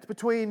disconnect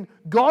between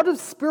God of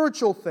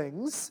spiritual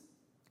things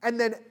and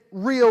then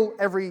real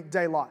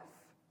everyday life.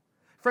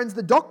 Friends,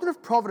 the doctrine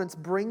of providence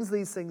brings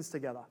these things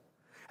together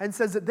and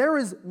says that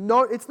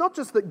it's not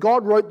just that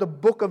God wrote the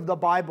book of the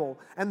Bible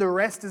and the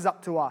rest is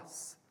up to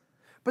us,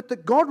 but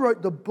that God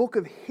wrote the book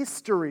of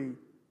history.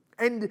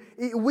 And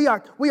we are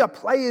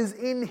players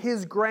in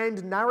His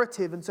grand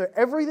narrative. And so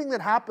everything that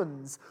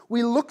happens,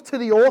 we look to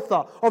the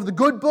author of the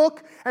good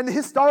book and the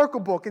historical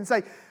book and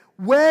say,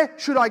 where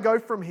should I go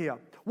from here?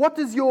 What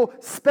does your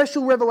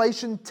special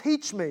revelation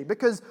teach me?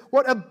 Because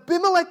what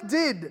Abimelech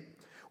did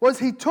was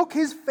he took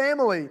his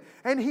family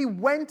and he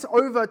went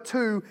over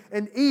to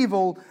an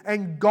evil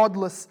and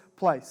godless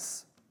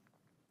place.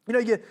 You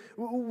know,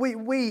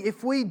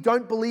 if we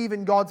don't believe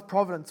in God's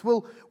providence,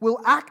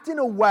 we'll act in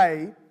a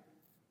way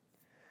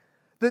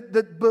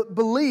that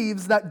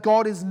believes that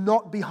God is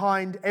not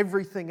behind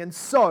everything. And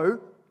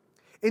so,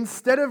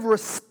 instead of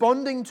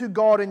responding to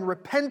God in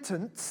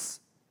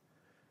repentance,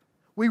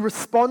 we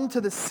respond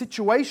to the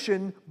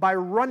situation by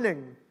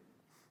running.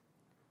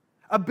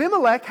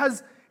 Abimelech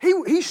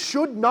he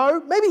should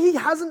know, maybe he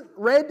hasn't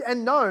read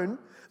and known,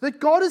 that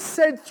God has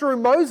said through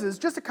Moses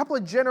just a couple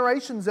of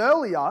generations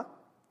earlier,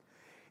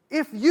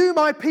 if you,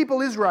 my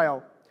people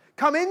Israel,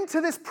 come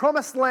into this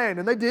promised land,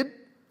 and they did,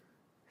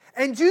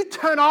 and you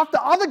turn after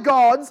other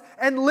gods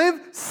and live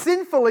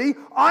sinfully,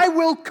 I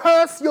will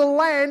curse your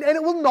land and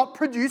it will not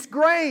produce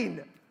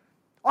grain.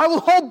 I will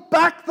hold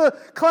back the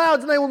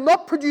clouds and they will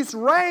not produce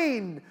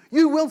rain.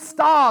 You will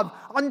starve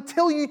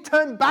until you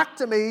turn back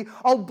to me.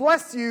 I'll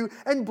bless you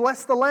and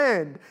bless the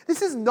land.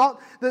 This is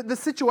not the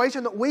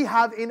situation that we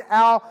have in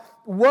our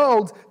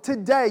world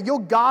today. Your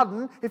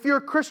garden, if you're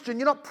a Christian,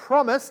 you're not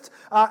promised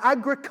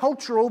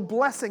agricultural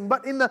blessing.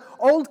 But in the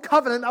Old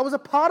Covenant, that was a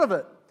part of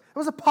it. It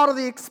was a part of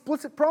the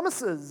explicit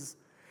promises.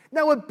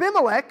 Now,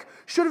 Abimelech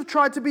should have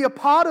tried to be a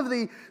part of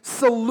the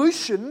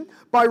solution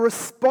by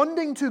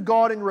responding to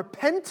God in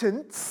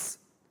repentance,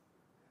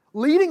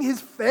 leading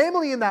his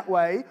family in that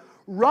way,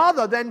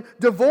 rather than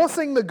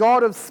divorcing the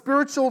God of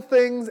spiritual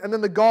things and then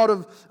the God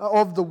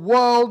of the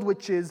world,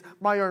 which is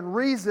my own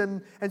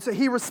reason. And so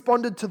he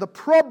responded to the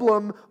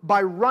problem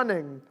by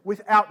running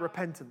without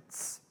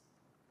repentance.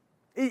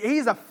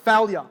 He's a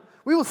failure.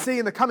 We will see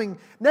in the coming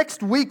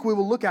next week, we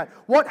will look at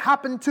what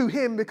happened to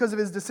him because of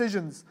his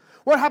decisions.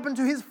 What happened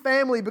to his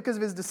family because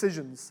of his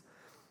decisions.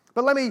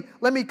 But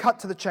let me cut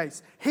to the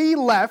chase. He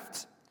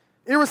left,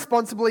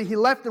 irresponsibly, he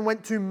left and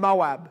went to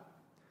Moab.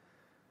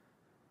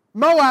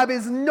 Moab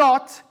is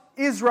not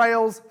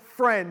Israel's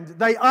friend.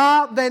 They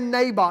are their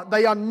neighbor.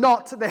 They are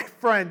not their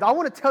friend. I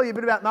want to tell you a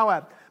bit about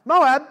Moab.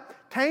 Moab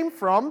came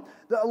from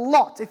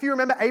Lot. If you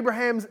remember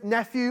Abraham's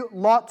nephew,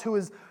 Lot, who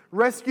was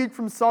rescued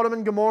from Sodom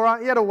and Gomorrah.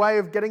 He had a way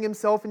of getting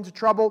himself into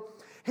trouble.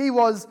 He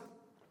was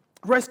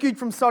rescued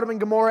from Sodom and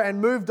Gomorrah and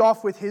moved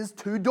off with his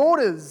 2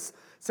 daughters.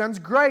 Sounds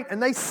great.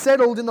 And they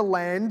settled in the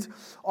land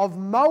of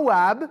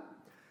Moab.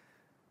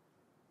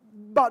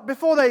 But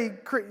before they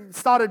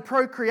started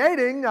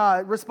procreating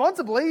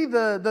responsibly,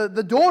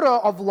 the daughter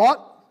of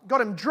Lot got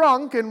him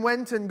drunk and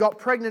went and got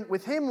pregnant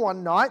with him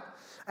one night.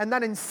 And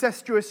that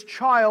incestuous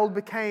child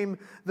became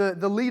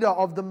the leader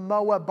of the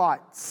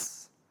Moabites.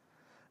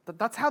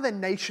 That's how their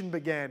nation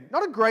began.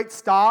 Not a great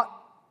start.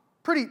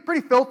 Pretty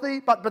filthy,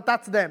 but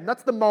that's them.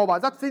 That's the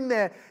Moabites. That's in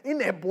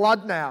their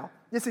blood now,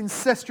 this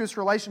incestuous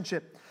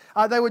relationship.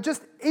 They were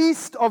just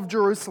east of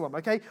Jerusalem,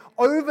 okay,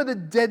 over the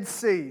Dead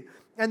Sea.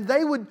 And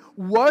they would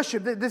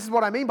worship, this is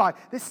what I mean by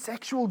this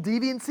sexual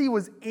deviancy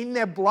was in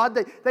their blood.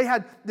 They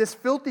had this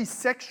filthy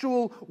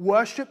sexual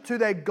worship to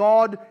their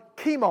god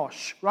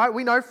Chemosh, right?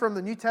 We know from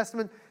the New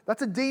Testament,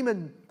 that's a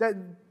demon.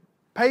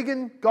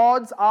 Pagan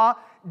gods are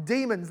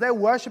demons. They're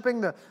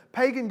worshipping the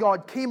pagan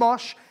god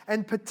Chemosh,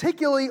 and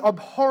particularly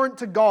abhorrent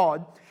to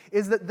God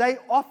is that they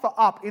offer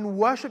up in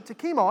worship to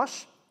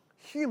Chemosh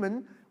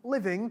human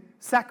living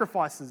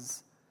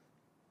sacrifices.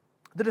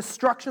 The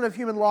destruction of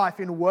human life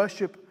in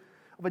worship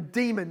of a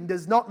demon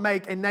does not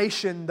make a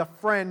nation the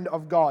friend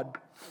of God.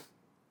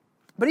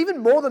 But even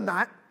more than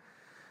that,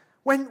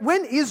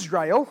 when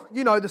Israel,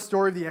 you know the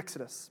story of the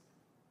Exodus,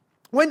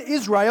 when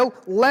Israel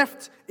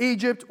left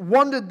Egypt,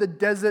 wandered the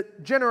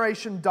desert,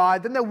 generation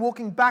died, then they're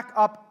walking back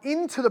up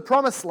into the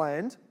promised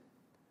land,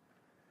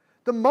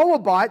 the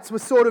Moabites were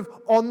sort of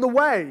on the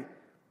way.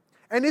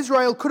 And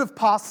Israel could have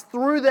passed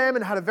through them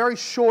and had a very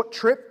short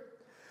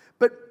trip,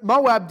 but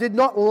Moab did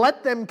not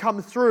let them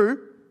come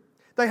through.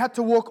 They had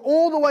to walk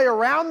all the way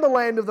around the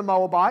land of the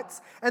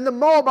Moabites, and the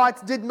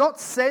Moabites did not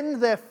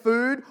send their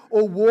food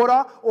or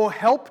water or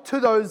help to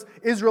those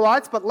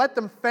Israelites, but let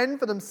them fend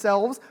for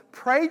themselves,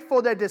 prayed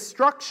for their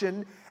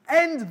destruction,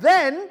 and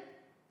then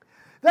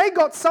they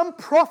got some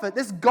prophet,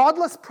 this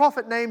godless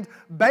prophet named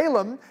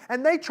Balaam,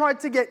 and they tried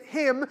to get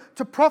him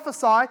to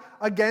prophesy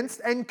against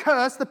and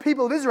curse the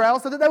people of Israel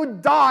so that they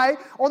would die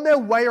on their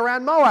way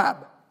around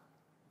Moab.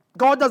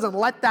 God doesn't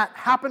let that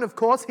happen, of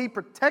course. He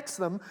protects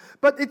them.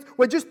 But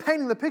we're just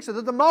painting the picture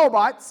that the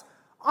Moabites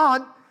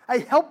aren't a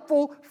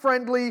helpful,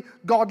 friendly,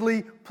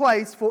 godly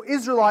place for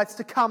Israelites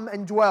to come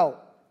and dwell.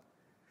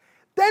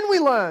 Then we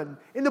learn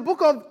in the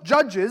book of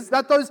Judges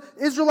that those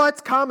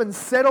Israelites come and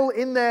settle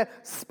in their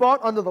spot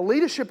under the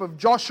leadership of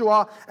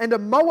Joshua, and a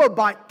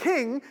Moabite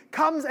king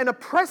comes and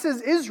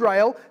oppresses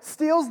Israel,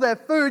 steals their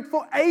food.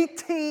 For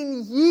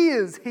 18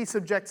 years he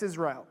subjects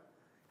Israel.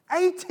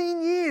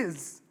 18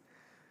 years.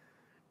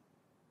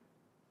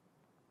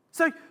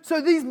 So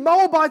these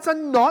Moabites are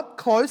not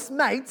close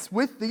mates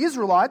with the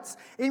Israelites.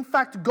 In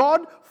fact,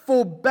 God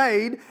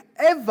forbade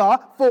ever,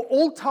 for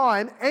all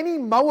time, any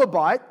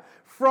Moabite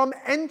from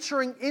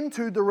entering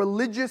into the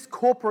religious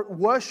corporate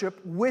worship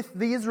with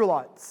the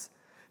Israelites.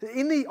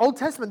 In the Old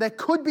Testament, there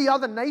could be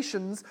other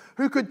nations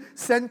who could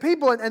send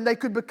people and they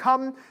could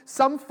become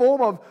some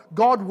form of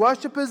God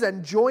worshippers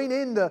and join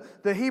in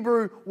the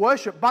Hebrew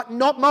worship, but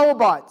not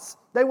Moabites.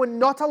 They were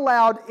not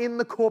allowed in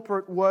the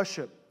corporate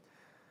worship.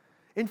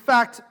 In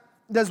fact,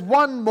 there's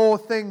one more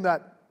thing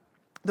that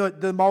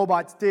the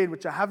Moabites did,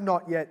 which I have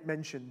not yet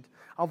mentioned.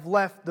 I've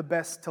left the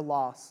best to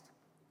last.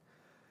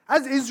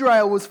 As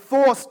Israel was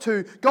forced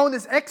to go on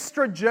this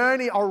extra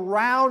journey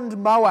around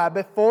Moab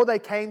before they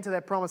came to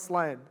their promised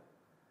land,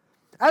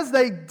 as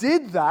they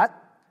did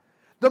that,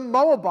 the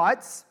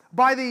Moabites,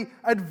 by the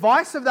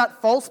advice of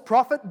that false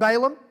prophet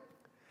Balaam,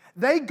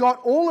 they got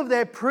all of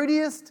their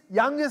prettiest,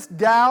 youngest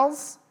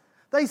gals,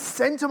 they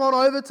sent them on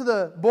over to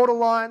the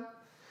borderline,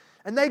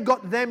 and they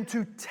got them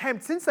to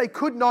tempt. Since they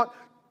could not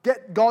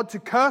get God to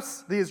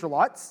curse the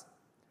Israelites,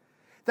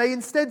 they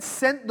instead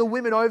sent the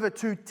women over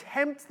to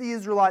tempt the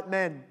Israelite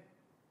men,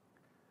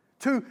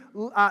 to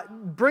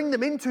bring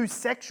them into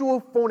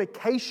sexual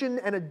fornication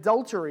and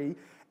adultery,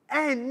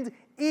 and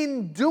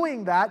in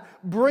doing that,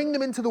 bring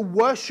them into the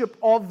worship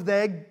of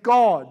their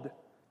God.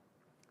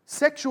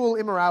 Sexual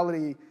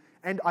immorality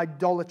and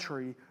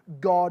idolatry,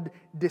 God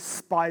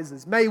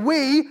despises. May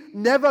we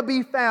never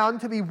be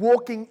found to be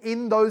walking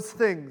in those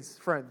things,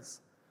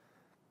 friends.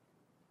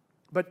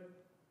 But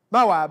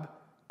Moab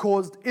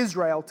caused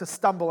Israel to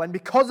stumble, and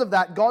because of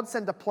that, God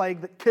sent a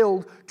plague that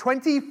killed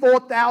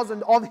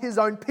 24,000 of His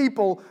own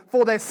people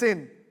for their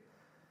sin.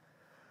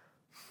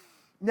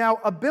 Now,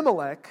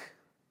 Abimelech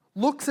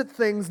looks at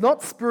things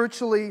not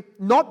spiritually,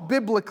 not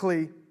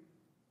biblically,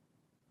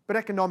 but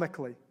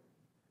economically.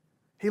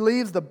 He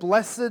leaves the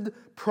blessed,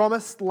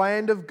 promised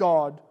land of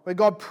God, where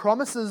God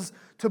promises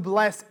to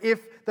bless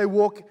if they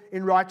walk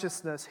in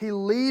righteousness. He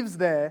leaves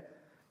there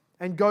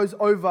and goes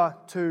over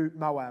to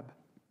Moab.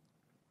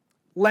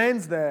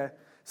 Lands there,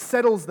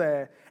 settles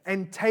there,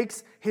 and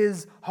takes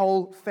his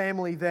whole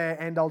family there.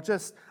 And I'll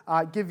just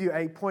give you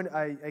a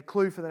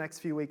clue for the next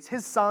few weeks.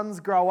 His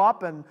sons grow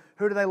up, and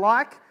who do they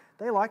like?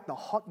 They like the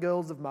hot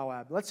girls of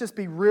Moab. Let's just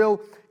be real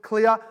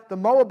clear. The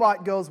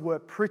Moabite girls were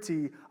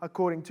pretty,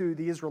 according to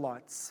the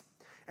Israelites.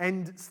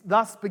 And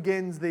thus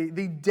begins the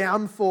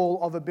downfall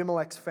of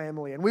Abimelech's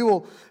family. And we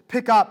will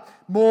pick up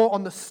more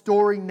on the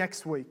story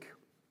next week.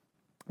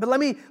 But let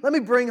me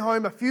bring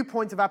home a few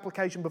points of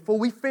application before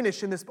we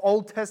finish in this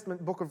Old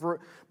Testament book of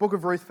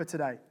Ruth for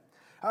today.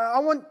 I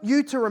want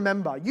you to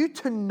remember, you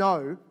to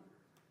know,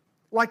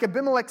 like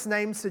Abimelech's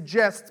name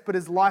suggests, but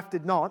his life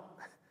did not,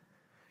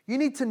 you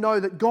need to know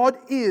that God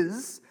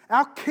is,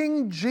 our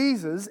King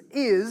Jesus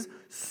is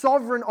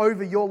sovereign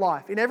over your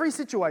life. In every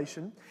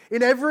situation,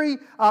 in every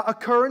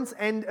occurrence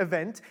and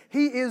event,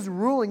 He is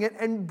ruling it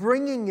and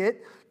bringing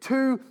it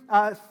to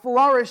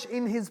flourish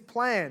in His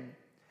plan.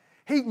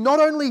 He not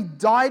only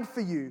died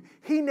for you,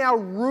 He now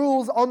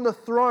rules on the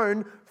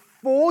throne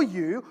for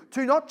you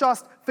to not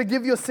just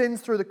forgive your sins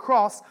through the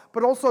cross,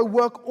 but also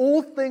work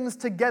all things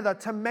together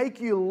to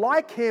make you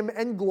like Him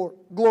and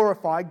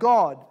glorify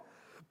God.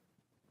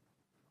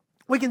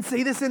 We can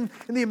see this in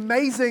the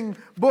amazing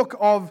book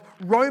of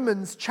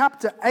Romans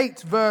chapter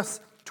 8, verse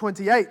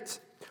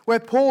 28, where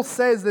Paul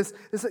says this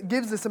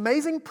gives this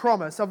amazing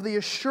promise of the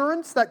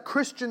assurance that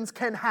Christians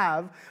can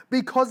have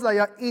because they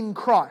are in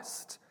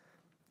Christ.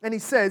 And he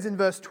says in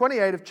verse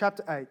 28 of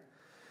chapter 8,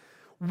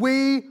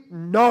 we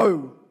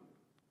know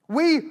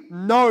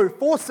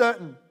for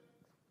certain,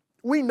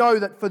 we know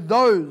that for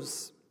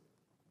those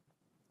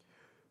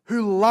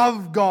who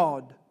love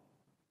God,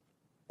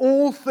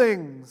 all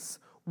things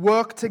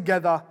work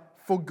together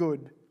for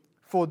good,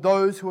 for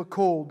those who are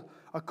called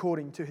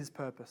according to His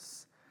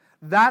purpose.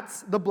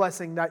 That's the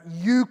blessing that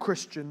you,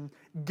 Christian,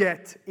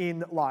 get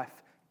in life.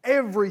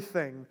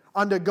 Everything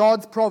under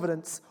God's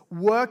providence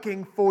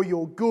working for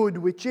your good,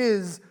 which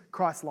is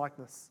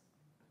Christ-likeness.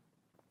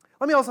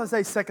 Let me also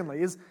say,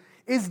 secondly,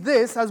 is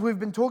this, as we've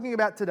been talking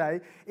about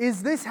today,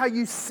 is this how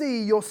you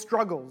see your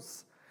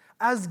struggles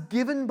as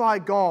given by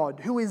God,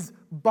 who is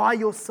by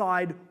your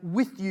side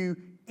with you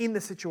in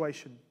the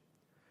situation?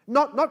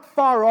 Not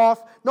far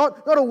off,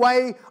 not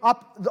away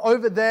up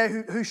over there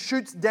who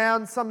shoots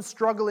down some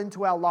struggle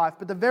into our life,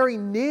 but the very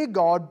near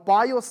God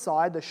by your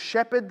side, the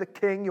shepherd, the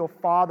king, your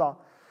father,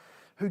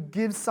 who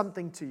gives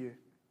something to you.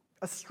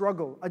 A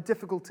struggle, a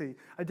difficulty,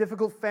 a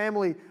difficult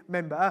family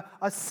member,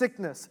 a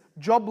sickness,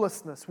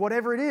 joblessness,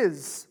 whatever it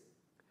is.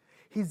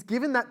 He's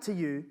given that to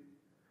you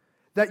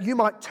that you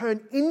might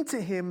turn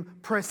into Him,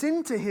 press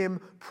into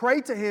Him,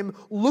 pray to Him,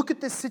 look at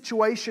this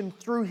situation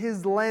through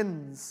His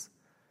lens,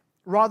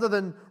 rather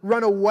than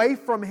run away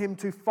from Him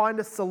to find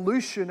a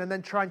solution and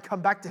then try and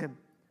come back to Him.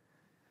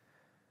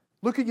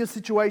 Look at your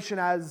situation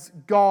as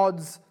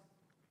God's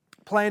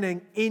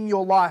planning in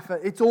your life.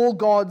 It's all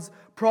God's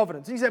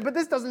providence. You say, but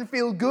this doesn't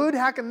feel good.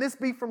 How can this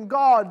be from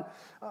God?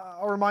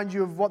 I'll remind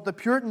you of what the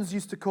Puritans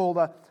used to call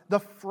the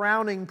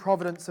frowning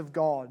providence of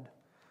God.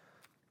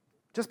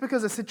 Just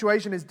because a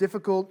situation is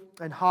difficult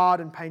and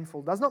hard and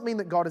painful does not mean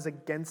that God is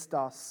against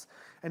us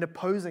and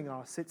opposing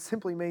us. It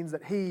simply means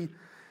that He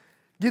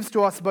gives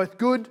to us both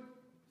good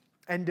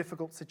and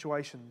difficult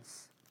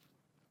situations.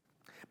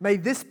 May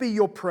this be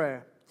your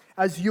prayer,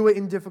 as you are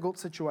in difficult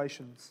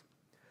situations.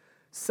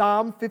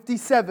 Psalm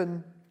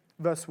 57,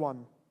 verse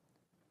 1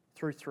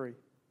 through 3.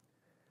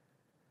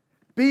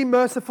 Be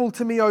merciful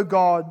to me, O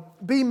God,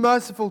 be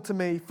merciful to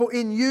me, for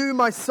in you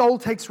my soul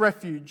takes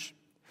refuge.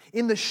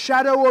 In the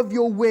shadow of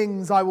your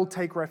wings I will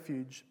take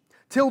refuge,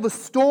 till the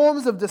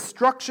storms of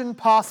destruction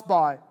pass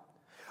by.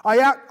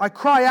 I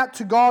cry out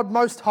to God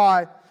Most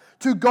High,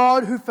 to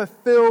God who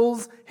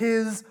fulfills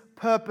His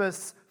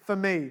purpose for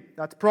me.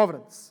 That's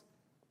providence.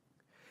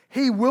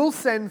 He will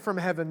send from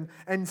heaven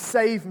and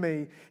save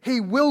me. He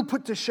will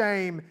put to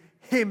shame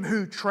him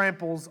who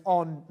tramples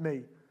on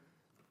me.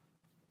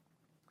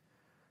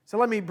 So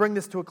let me bring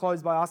this to a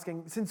close by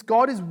asking, since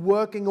God is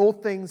working all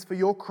things for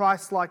your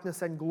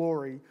Christ-likeness and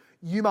glory,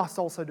 you must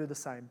also do the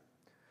same.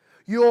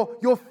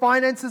 Your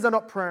finances are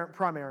not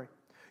primary.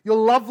 Your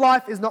love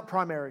life is not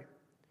primary.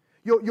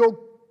 Your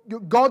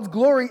God's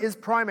glory is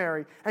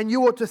primary, and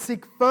you ought to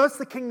seek first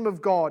the kingdom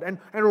of God and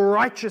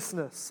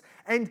righteousness.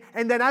 And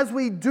then as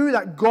we do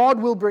that,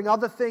 God will bring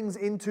other things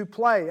into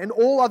play, and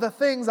all other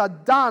things are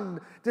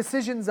done,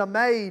 decisions are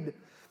made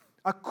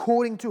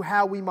according to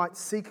how we might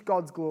seek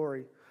God's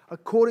glory,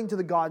 according to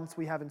the guidance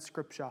we have in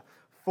Scripture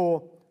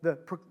for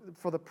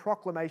the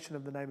proclamation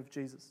of the name of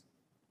Jesus.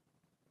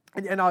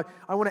 And I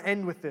want to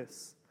end with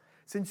this.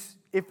 Since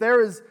if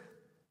there is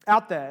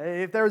out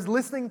there, if there is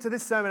listening to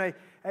this sermon,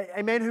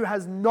 a man who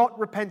has not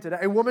repented,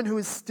 a woman who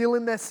is still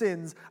in their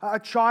sins, a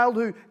child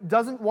who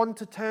doesn't want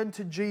to turn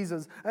to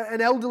Jesus,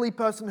 an elderly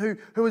person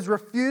who has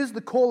refused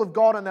the call of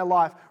God in their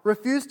life,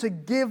 refused to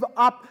give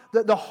up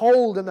the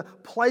hold and the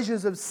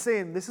pleasures of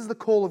sin, this is the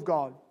call of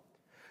God.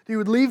 That you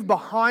would leave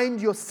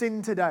behind your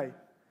sin today.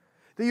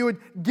 That you would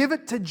give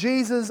it to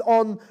Jesus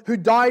who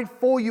died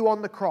for you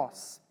on the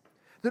cross.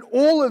 That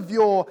all of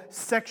your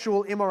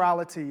sexual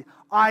immorality,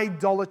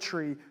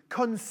 idolatry,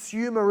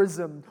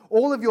 consumerism,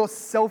 all of your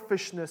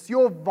selfishness,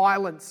 your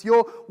violence,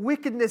 your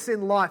wickedness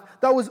in life,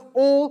 that was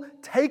all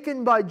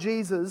taken by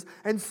Jesus,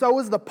 and so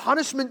was the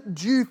punishment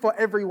due for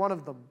every one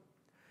of them.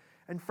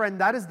 And friend,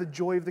 that is the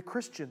joy of the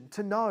Christian,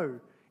 to know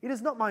it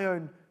is not my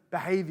own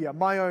behavior,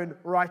 my own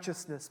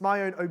righteousness,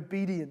 my own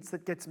obedience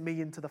that gets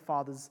me into the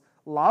Father's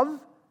love,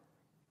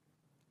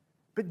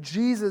 but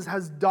Jesus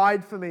has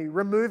died for me,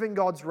 removing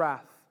God's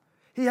wrath.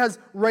 He has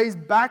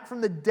raised back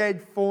from the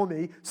dead for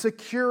me,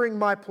 securing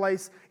my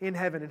place in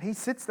heaven. And He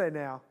sits there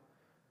now,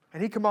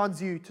 and He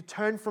commands you to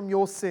turn from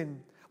your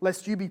sin,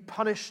 lest you be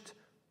punished,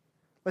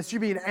 lest you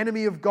be an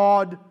enemy of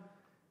God,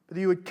 but that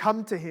you would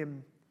come to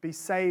Him, be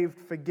saved,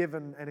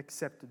 forgiven, and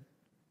accepted.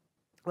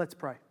 Let's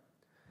pray.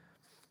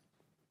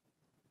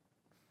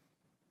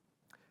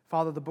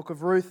 Father, the book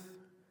of Ruth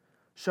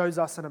shows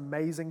us an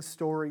amazing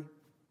story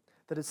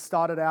that has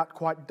started out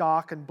quite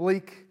dark and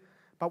bleak,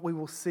 but we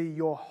will see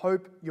your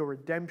hope, your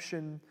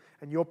redemption,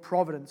 and your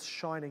providence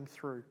shining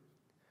through.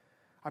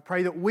 I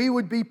pray that we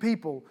would be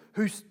people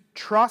who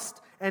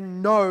trust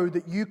and know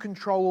that you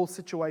control all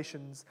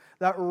situations,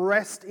 that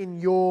rest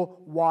in your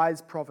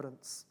wise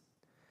providence.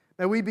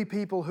 May we be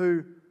people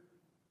who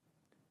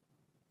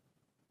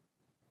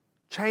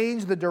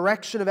change the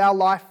direction of our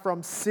life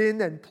from sin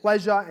and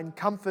pleasure and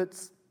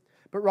comforts,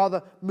 but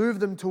rather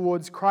move them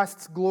towards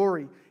Christ's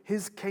glory,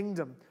 His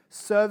kingdom,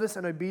 service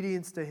and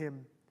obedience to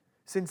Him,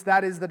 since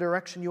that is the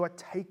direction you are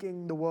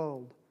taking the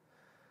world.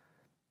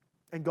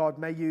 And God,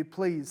 may you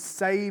please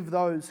save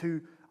those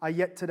who are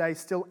yet today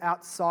still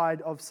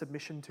outside of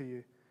submission to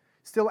you,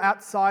 still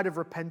outside of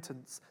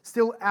repentance,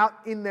 still out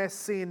in their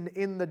sin,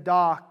 in the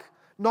dark,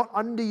 not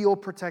under your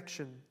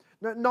protection,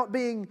 not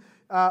being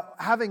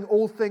having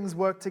all things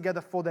work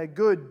together for their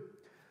good,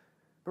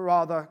 but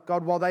rather,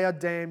 God, while they are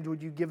damned,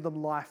 would you give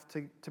them life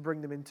to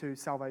bring them into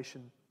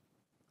salvation?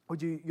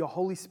 Would you, your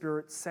Holy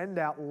Spirit, send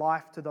out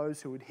life to those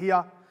who would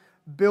hear,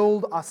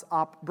 build us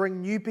up,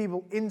 bring new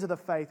people into the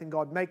faith, and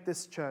God, make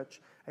this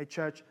church a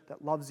church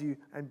that loves you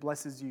and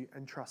blesses you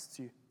and trusts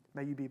you.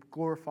 May you be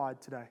glorified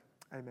today.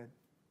 Amen.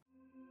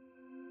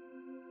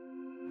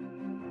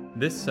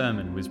 This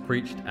sermon was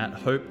preached at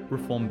Hope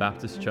Reformed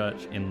Baptist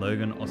Church in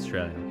Logan,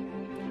 Australia.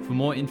 For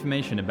more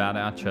information about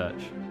our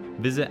church,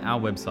 visit our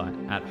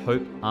website at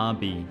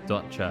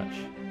hoperb.church.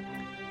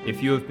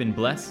 If you have been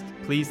blessed,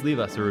 please leave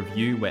us a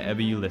review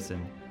wherever you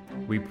listen.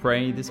 We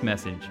pray this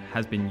message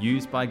has been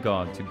used by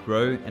God to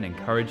grow and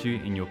encourage you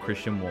in your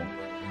Christian walk.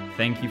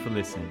 Thank you for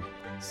listening.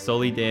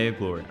 Soli Deo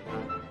Gloria.